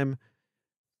time.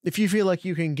 If you feel like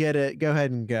you can get it, go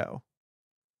ahead and go.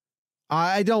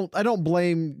 I don't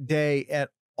blame Day at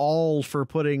all for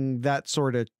putting that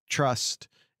sort of trust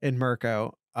in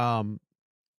Mirko. I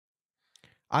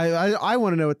want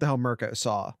to know what the hell Mirko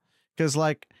saw, because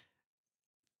like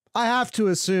I have to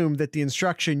assume that the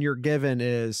instruction you're given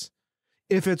is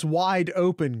if it's wide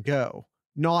open, go,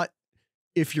 not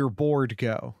if you're bored,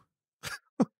 go.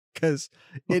 Because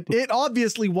it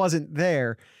obviously wasn't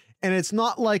there, and it's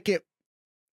not like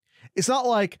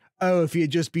oh, if he had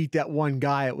just beat that one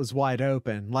guy, it was wide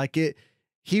open. Like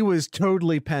he was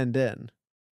totally penned in.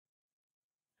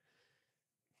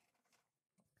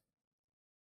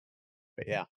 But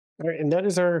yeah. All right, and that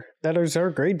is our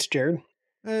grades, Jared.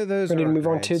 Those ready to move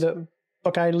on to the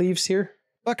Buckeye leaves here.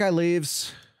 Buckeye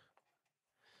leaves.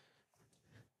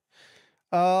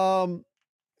 I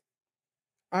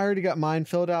already got mine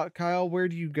filled out. Kyle, where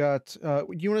do you got?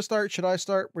 You want to start? Should I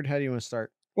start? How do you want to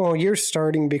start? Well, you're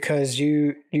starting because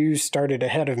you started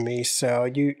ahead of me, so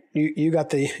you got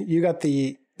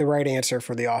the right answer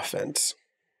for the offense.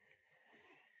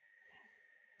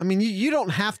 I mean, you don't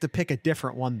have to pick a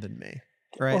different one than me,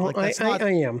 right? Well, like I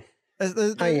am.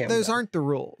 I am. Those aren't the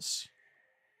rules.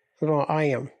 Well, I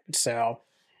am. So,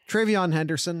 Travion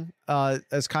Henderson,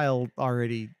 as Kyle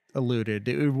already alluded,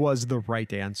 it was the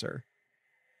right answer.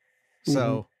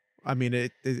 So, I mean,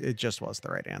 it just was the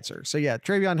right answer. So yeah,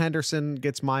 Travion Henderson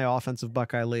gets my offensive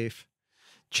Buckeye leaf.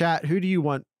 Chat, who do you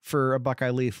want for a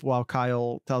Buckeye leaf while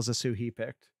Kyle tells us who he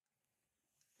picked?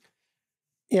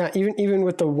 Yeah, even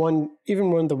with the one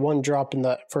drop in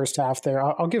the first half there,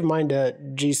 I'll give mine to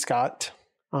G. Scott.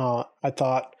 I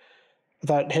thought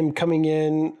him coming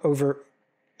in to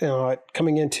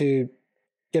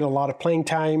get a lot of playing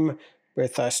time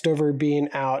with Stover being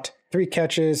out. 3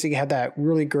 catches. He had that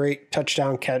really great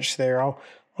touchdown catch there. I'll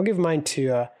give mine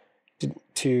to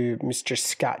Mr.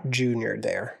 Scott Jr.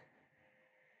 there.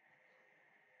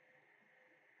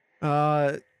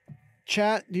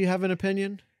 Chat, do you have an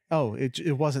opinion? Oh,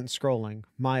 it wasn't scrolling.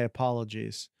 My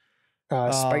apologies.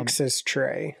 Spike says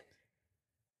Trey.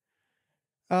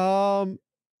 Um,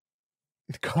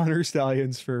 Connor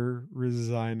Stallions for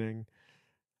resigning.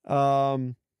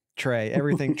 Trey,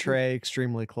 everything Trey,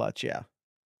 extremely clutch. Yeah.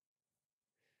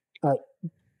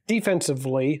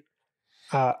 Defensively,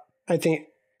 I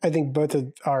think both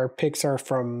of our picks are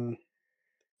from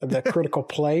the critical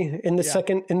play in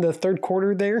the in the third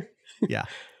quarter there. Yeah.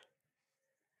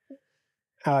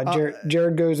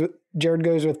 Jared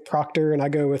goes with Proctor, and I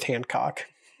go with Hancock.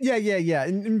 Yeah.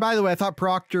 And by the way, I thought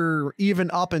Proctor,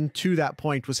 even up until that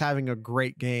point, was having a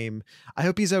great game. I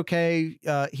hope he's okay.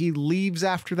 He leaves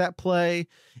after that play.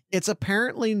 It's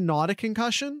apparently not a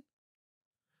concussion.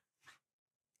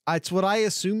 It's what I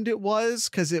assumed it was,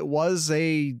 because it was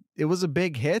a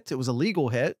big hit. It was a legal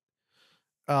hit.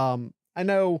 I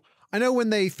know when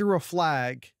they threw a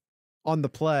flag on the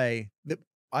play that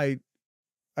I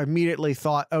immediately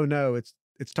thought, oh no, it's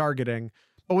targeting.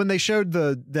 But when they showed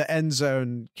the end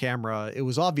zone camera, it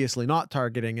was obviously not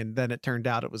targeting, and then it turned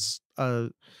out it was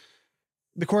the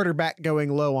quarterback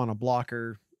going low on a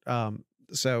blocker.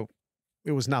 So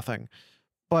it was nothing.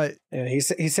 But yeah, he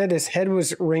said his head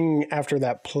was ringing after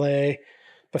that play,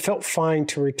 but felt fine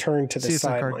to return to the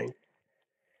sideline.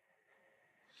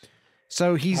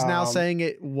 So he's now saying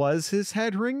it was his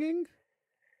head ringing?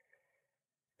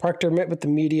 Proctor met with the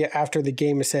media after the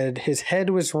game and said his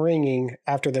head was ringing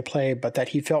after the play, but that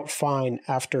he felt fine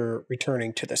after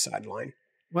returning to the sideline.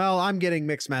 Well, I'm getting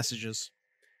mixed messages.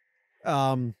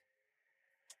 Hopefully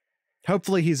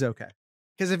he's okay.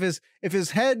 Because if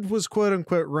his head was quote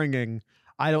unquote ringing,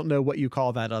 I don't know what you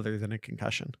call that other than a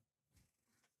concussion.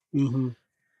 Mm-hmm.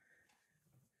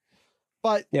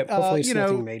 But hopefully it's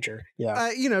nothing major.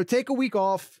 Yeah. Take a week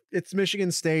off. It's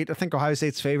Michigan State. I think Ohio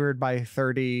State's favored by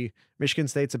 30. Michigan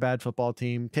State's a bad football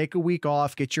team. Take a week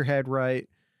off, get your head right.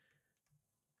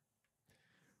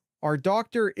 Our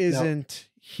doctor isn't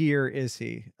here, is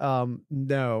he?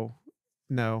 No.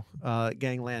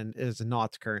 Gangland is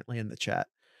not currently in the chat.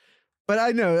 But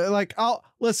I know, I'll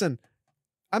listen.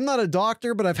 I'm not a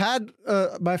doctor, but I've had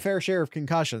my fair share of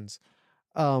concussions.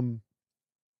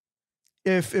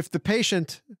 If the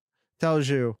patient tells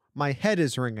you my head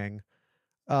is ringing,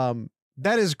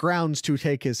 that is grounds to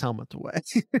take his helmet away.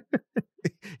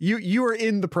 You are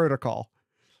in the protocol.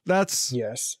 That's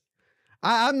yes.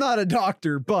 I'm not a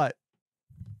doctor, but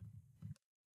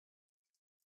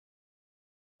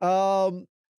wild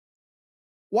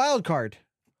card,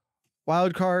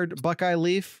 Buckeye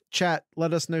Leaf. Chat,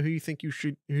 let us know who you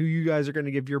guys are going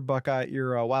to give your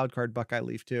wild card Buckeye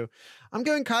Leaf to. I'm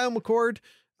going Kyle McCord.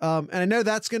 And I know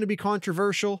that's going to be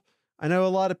controversial. I know a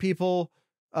lot of people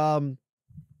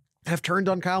have turned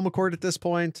on Kyle McCord at this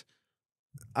point.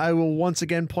 I will once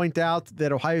again point out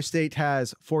that Ohio State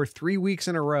has, for 3 weeks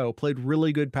in a row, played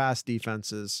really good pass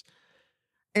defenses,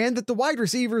 and that the wide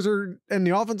receivers and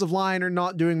the offensive line are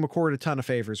not doing McCord a ton of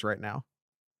favors right now.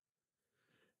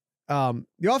 The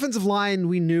offensive line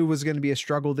we knew was going to be a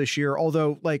struggle this year,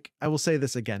 although, I will say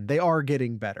this again, they are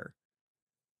getting better.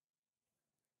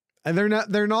 And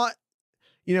they're not,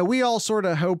 we all sort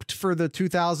of hoped for the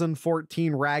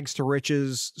 2014 rags to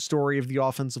riches story of the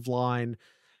offensive line.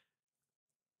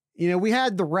 We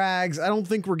had the rags. I don't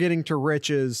think we're getting to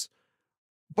riches,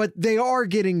 but they are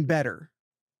getting better.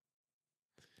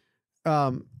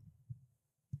 But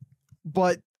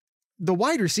the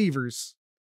wide receivers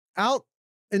outside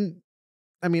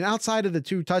of the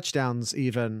 2 touchdowns,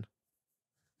 even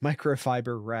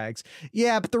microfiber rags.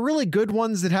 Yeah, but the really good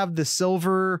ones that have the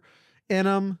silver in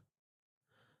them,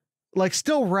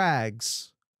 still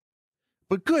rags,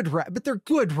 but but they're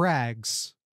good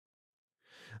rags.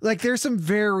 There's some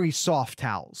very soft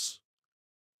towels.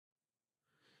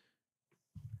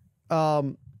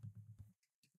 They're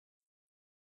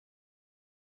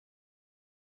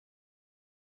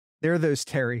those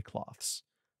terry cloths.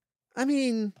 But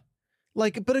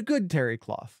a good terry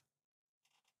cloth.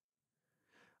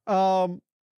 But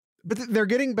they're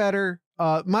getting better.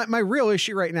 My real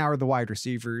issue right now are the wide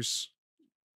receivers.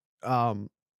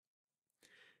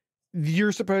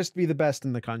 You're supposed to be the best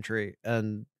in the country,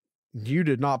 and you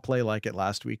did not play like it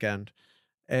last weekend.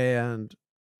 And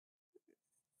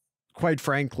quite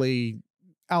frankly,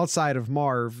 outside of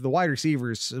Marv, the wide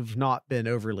receivers have not been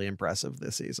overly impressive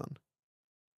this season.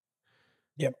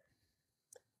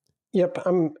 Yep.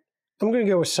 I'm going to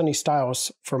go with Sonny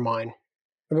Styles for mine.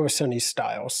 I'll go with Sonny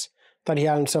Styles. Thought he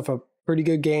had himself a pretty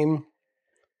good game.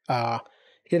 He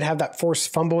did have that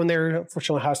forced fumble in there.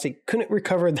 Unfortunately, Ohio State couldn't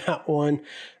recover that one.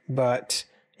 But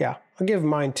yeah, I'll give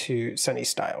mine to Sonny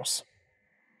Styles.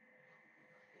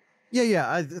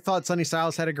 Yeah. I thought Sonny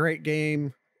Styles had a great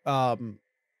game. With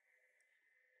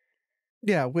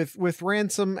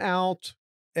Ransom out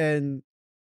and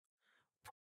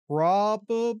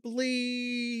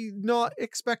probably not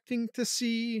expecting to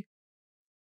see.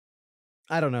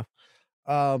 I don't know.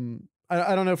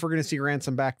 I don't know if we're going to see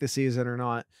Ransom back this season or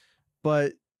not,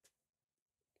 but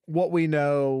what we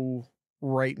know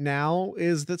right now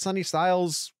is that Sonny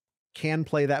Styles can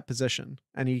play that position,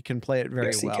 and he can play it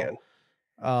very well. He can.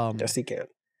 Yes, he can.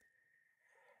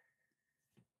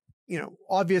 You know,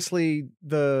 obviously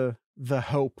the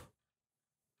hope,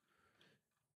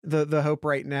 the hope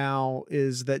right now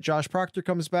is that Josh Proctor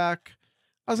comes back.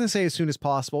 I was going to say as soon as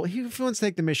possible. If he wants to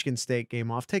take the Michigan State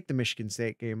game off, take the Michigan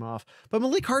State game off. But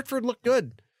Malik Hartford looked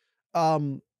good.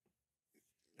 I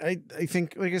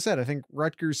think, like I said, I think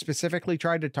Rutgers specifically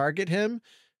tried to target him,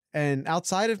 and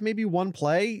outside of maybe one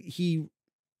play, he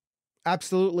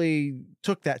absolutely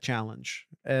took that challenge,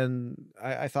 and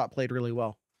I thought played really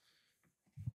well.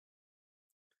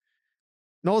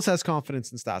 Knowles has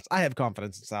confidence in Styles. I have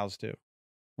confidence in Styles too.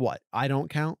 What? I don't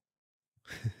count?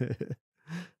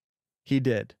 He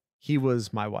did. He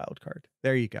was my wild card.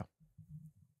 There you go.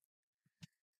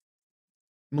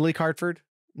 Malik Hartford,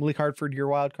 your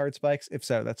wild card, Spikes? If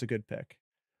so, that's a good pick.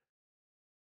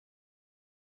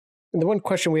 And the one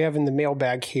question we have in the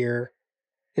mailbag here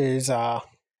is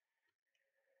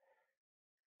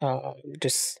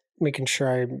just making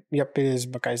sure it is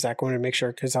Buckeye Zach. I want to make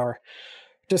sure because our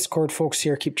Discord folks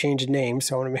here keep changing names,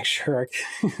 so I want to make sure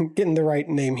I'm getting the right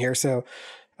name here. So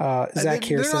Zach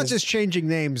here they're not just changing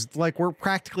names. Like, we're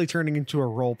practically turning into a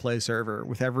role play server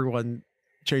with everyone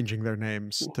changing their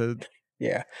names to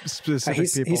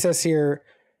specific people. He says here,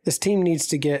 this team needs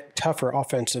to get tougher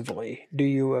offensively. Do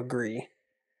you agree?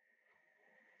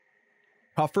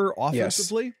 Tougher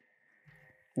offensively?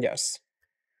 Yes.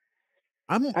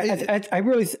 I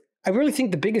really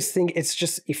think the biggest thing it's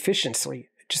just efficiently.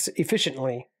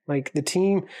 Like the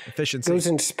team goes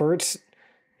in spurts.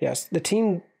 Yes, the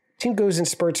team goes in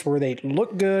spurts where they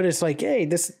look good. It's like, hey,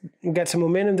 we got some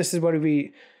momentum. This is what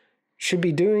we should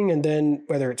be doing. And then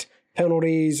whether it's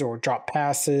penalties or drop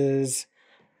passes,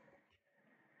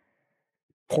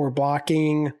 poor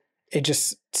blocking, it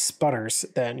just sputters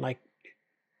then, like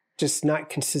just not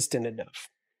consistent enough.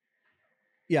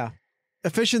 Yeah.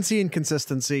 Efficiency and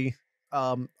consistency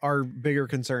are bigger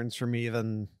concerns for me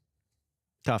than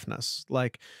toughness.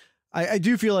 Like, I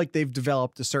do feel like they've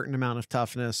developed a certain amount of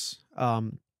toughness.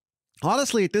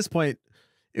 Honestly, at this point,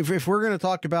 if we're going to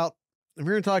talk about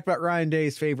Ryan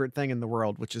Day's favorite thing in the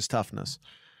world, which is toughness,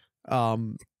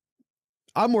 I'm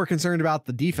more concerned about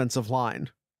the defensive line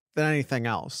than anything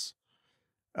else.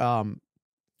 One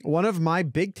of my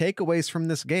big takeaways from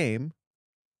this game,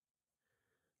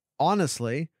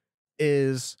 honestly,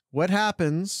 is what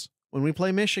happens when we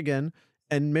play Michigan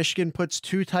and Michigan puts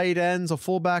two tight ends, a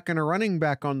fullback, and a running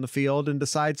back on the field and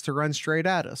decides to run straight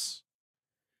at us.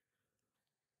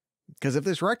 Because if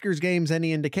this Rutgers game's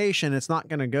any indication, it's not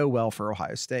going to go well for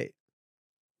Ohio State.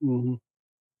 Mm-hmm.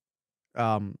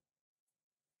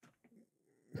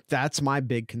 That's my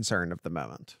big concern of the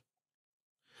moment.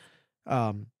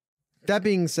 That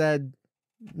being said,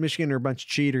 Michigan are a bunch of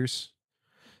cheaters.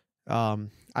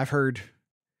 I've heard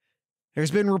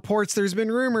there's been reports, there's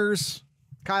been rumors.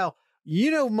 Kyle,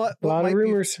 you know what? A lot of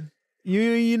rumors.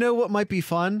 You know what might be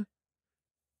fun?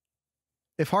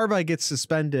 If Harbaugh gets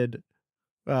suspended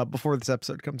before this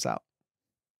episode comes out,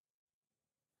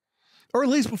 or at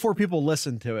least before people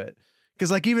listen to it, because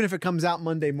like even if it comes out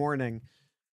Monday morning,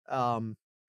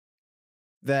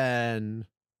 then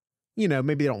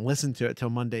maybe they don't listen to it till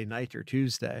Monday night or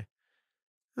Tuesday.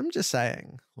 I'm just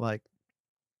saying, like,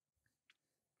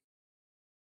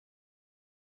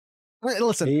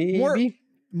 listen,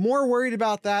 more worried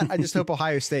about that. I just hope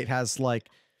Ohio State has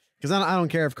because I don't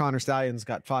care if Connor Stallions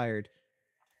got fired.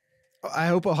 I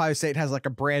hope Ohio State has like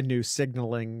a brand new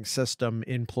signaling system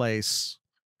in place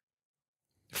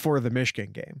for the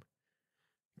Michigan game,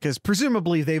 because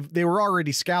presumably they were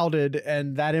already scouted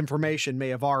and that information may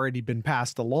have already been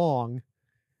passed along.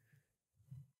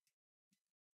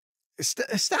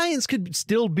 Stallions could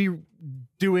still be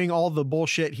doing all the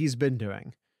bullshit he's been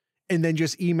doing and then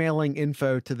just emailing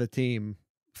info to the team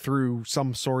through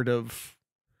some sort of,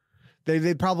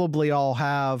 they'd probably all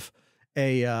have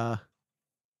a, a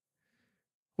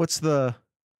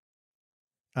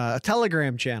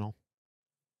Telegram channel.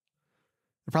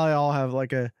 They probably all have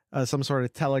like some sort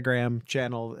of Telegram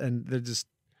channel, and they're just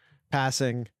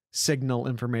passing signal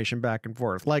information back and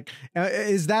forth. Like,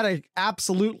 is that a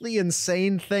absolutely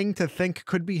insane thing to think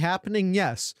could be happening?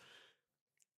 Yes.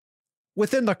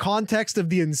 Within the context of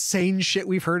the insane shit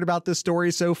we've heard about this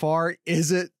story so far,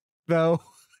 is it though?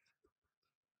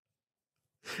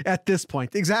 At this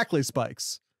point, exactly,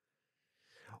 Spikes.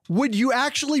 would you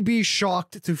actually be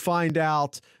shocked to find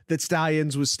out that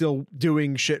Stalions was still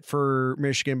doing shit for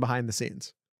Michigan behind the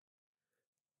scenes?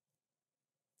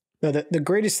 No, the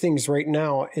greatest things right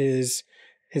now is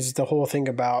the whole thing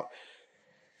about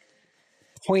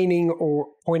pointing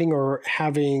or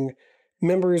having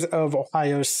members of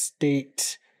Ohio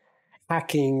State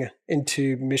hacking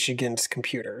into Michigan's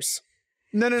computers.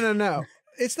 No.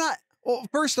 It's not. Well,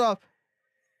 first off,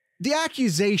 the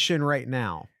accusation right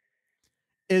now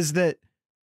is that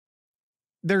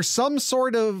there's some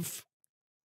sort of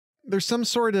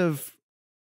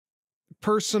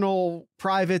personal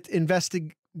private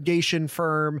investigation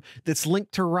firm that's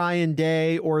linked to Ryan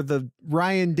Day or the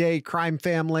Ryan Day crime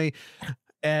family,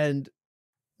 and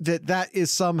that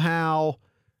is somehow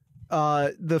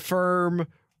the firm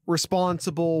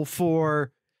responsible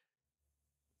for,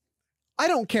 I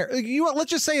don't care.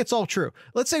 Let's just say it's all true.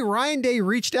 Let's say Ryan Day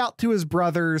reached out to his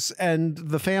brothers and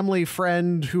the family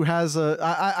friend who has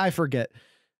I forget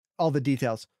all the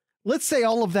details. Let's say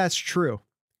all of that's true.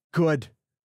 Good.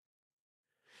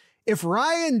 If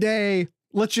Ryan Day,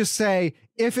 let's just say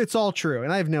if it's all true,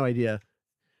 and I have no idea.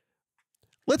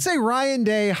 Let's say Ryan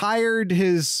Day hired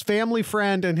his family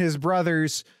friend and his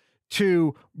brothers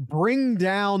to bring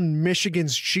down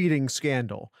Michigan's cheating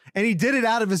scandal, and he did it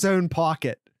out of his own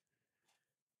pocket.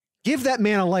 Give that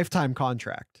man a lifetime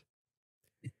contract.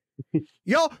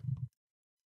 Yo,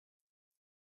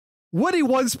 Woody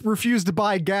once refused to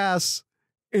buy gas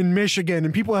in Michigan,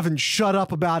 and people haven't shut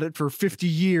up about it for 50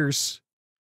 years.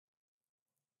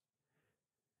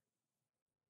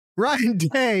 Ryan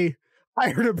Day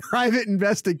hired a private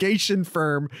investigation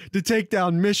firm to take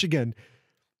down Michigan.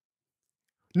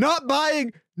 Not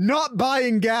buying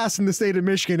gas in the state of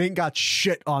Michigan ain't got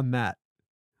shit on that.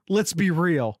 Let's be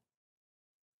real.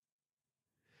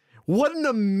 What an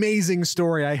amazing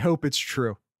story. I hope it's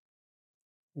true.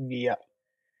 Yeah.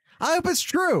 I hope it's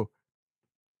true.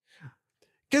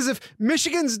 Because if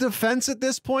Michigan's defense at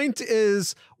this point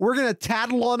is we're going to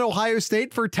tattle on Ohio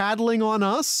State for tattling on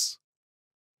us.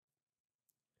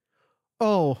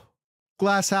 Oh,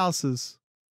 glass houses,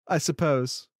 I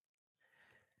suppose.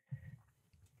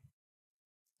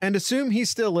 And assume he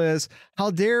still is. How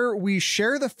dare we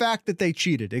share the fact that they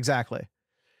cheated? Exactly.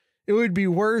 It would be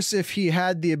worse if he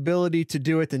had the ability to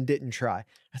do it and didn't try.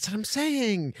 That's what I'm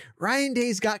saying. Ryan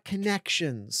Day's got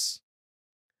connections.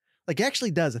 Like, he actually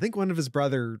does. I think one of his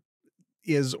brother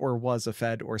is or was a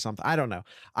Fed or something. I don't know.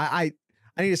 I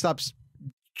need to stop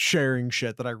sharing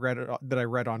shit that I read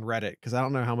on Reddit, because I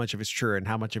don't know how much of it's true and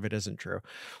how much of it isn't true.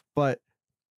 But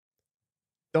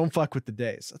don't fuck with the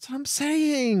Days. That's what I'm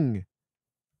saying.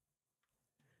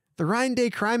 The Ryan Day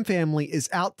crime family is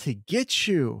out to get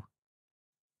you.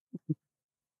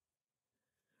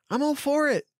 I'm all for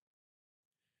it.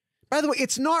 By the way,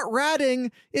 it's not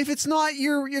ratting if it's not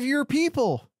your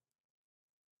people.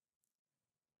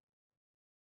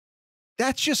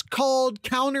 That's just called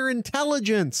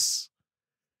counterintelligence.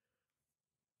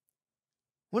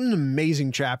 What an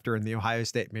amazing chapter in the Ohio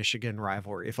State-Michigan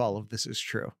rivalry, if all of this is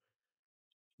true.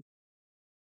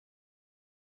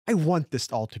 I want this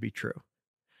all to be true.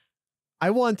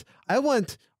 I want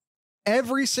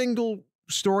every single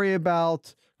story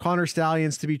about Connor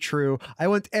Stalions to be true. I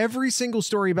want every single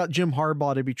story about Jim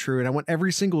Harbaugh to be true. And I want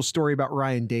every single story about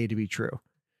Ryan Day to be true.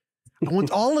 I want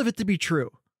all of it to be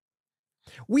true.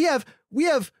 We have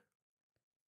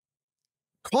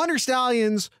Connor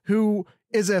Stalions, who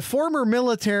is a former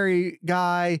military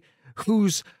guy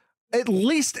who's at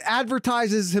least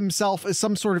advertises himself as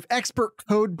some sort of expert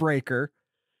code breaker.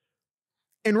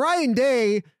 And Ryan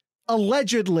Day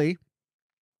allegedly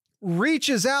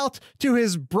reaches out to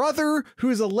his brother,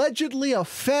 who's allegedly a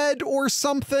Fed or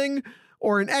something,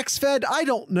 or an ex-Fed, I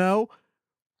don't know.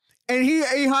 And he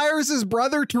hires his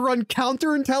brother to run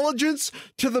counterintelligence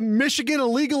to the Michigan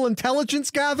illegal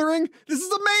intelligence gathering. This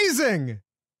is amazing.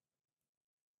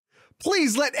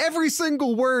 Please let every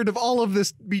single word of all of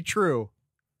this be true.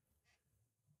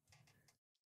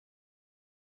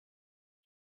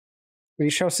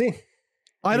 We shall see.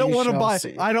 I don't want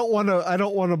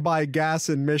to buy gas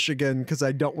in Michigan because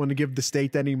I don't want to give the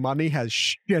state any money. Has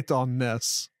shit on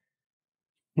this.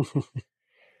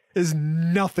 Is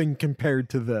nothing compared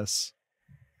to this.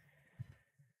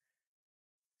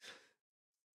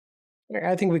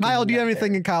 I think we can. Kyle, do you have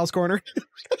anything in Kyle's corner?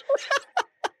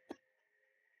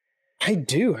 I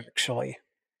do, actually.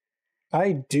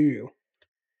 I do.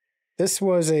 This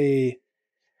was a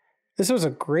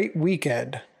great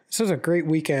weekend. This was a great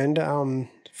weekend. I'll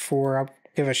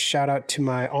give a shout out to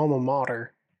my alma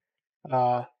mater,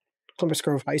 Columbus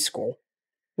Grove High School.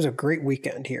 It was a great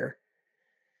weekend here.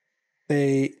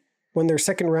 They won their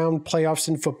second round playoffs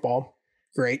in football.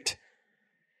 great.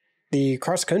 The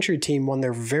cross country team won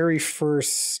their very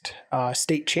first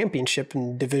state championship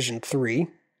in Division III.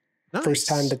 Nice. First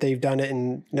time that they've done it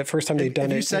in the first time they've done it.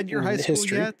 Have you said your high school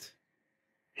history. Yet?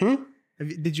 Hmm?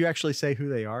 Did you actually say who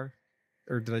they are?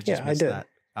 Or did I just miss that?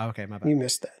 Oh, okay, my bad. You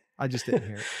missed that. I just didn't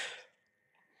hear it.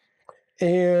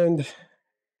 And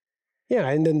yeah,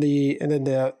 and then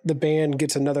the band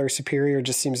gets another superior.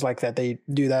 Just seems like that they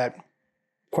do that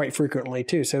quite frequently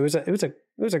too. So it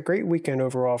was a great weekend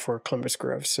overall for Columbus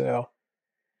Grove. So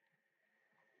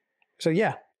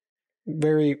yeah,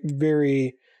 very,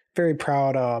 very, very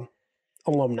proud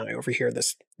alumni over here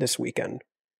this weekend.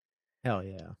 Hell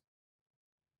yeah.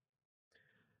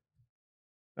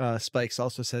 Spikes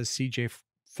also says CJ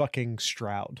fucking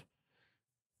Stroud.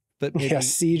 But maybe,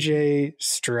 CJ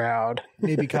Stroud.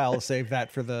 Maybe Kyle will save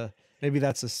that for maybe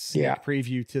that's a sneak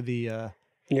preview to the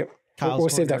Yep. We'll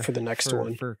save that for the next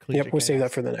one. We'll save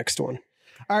that for the next one.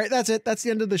 All right, that's it. That's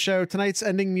the end of the show. Tonight's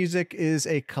ending music is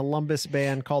a Columbus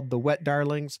band called the Wet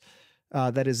Darlings.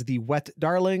 That is the Wet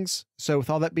Darlings. So with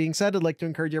all that being said, I'd like to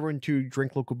encourage everyone to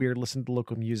drink local beer, listen to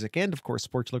local music, and of course,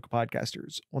 support local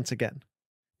podcasters. Once again,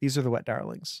 these are the Wet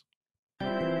Darlings.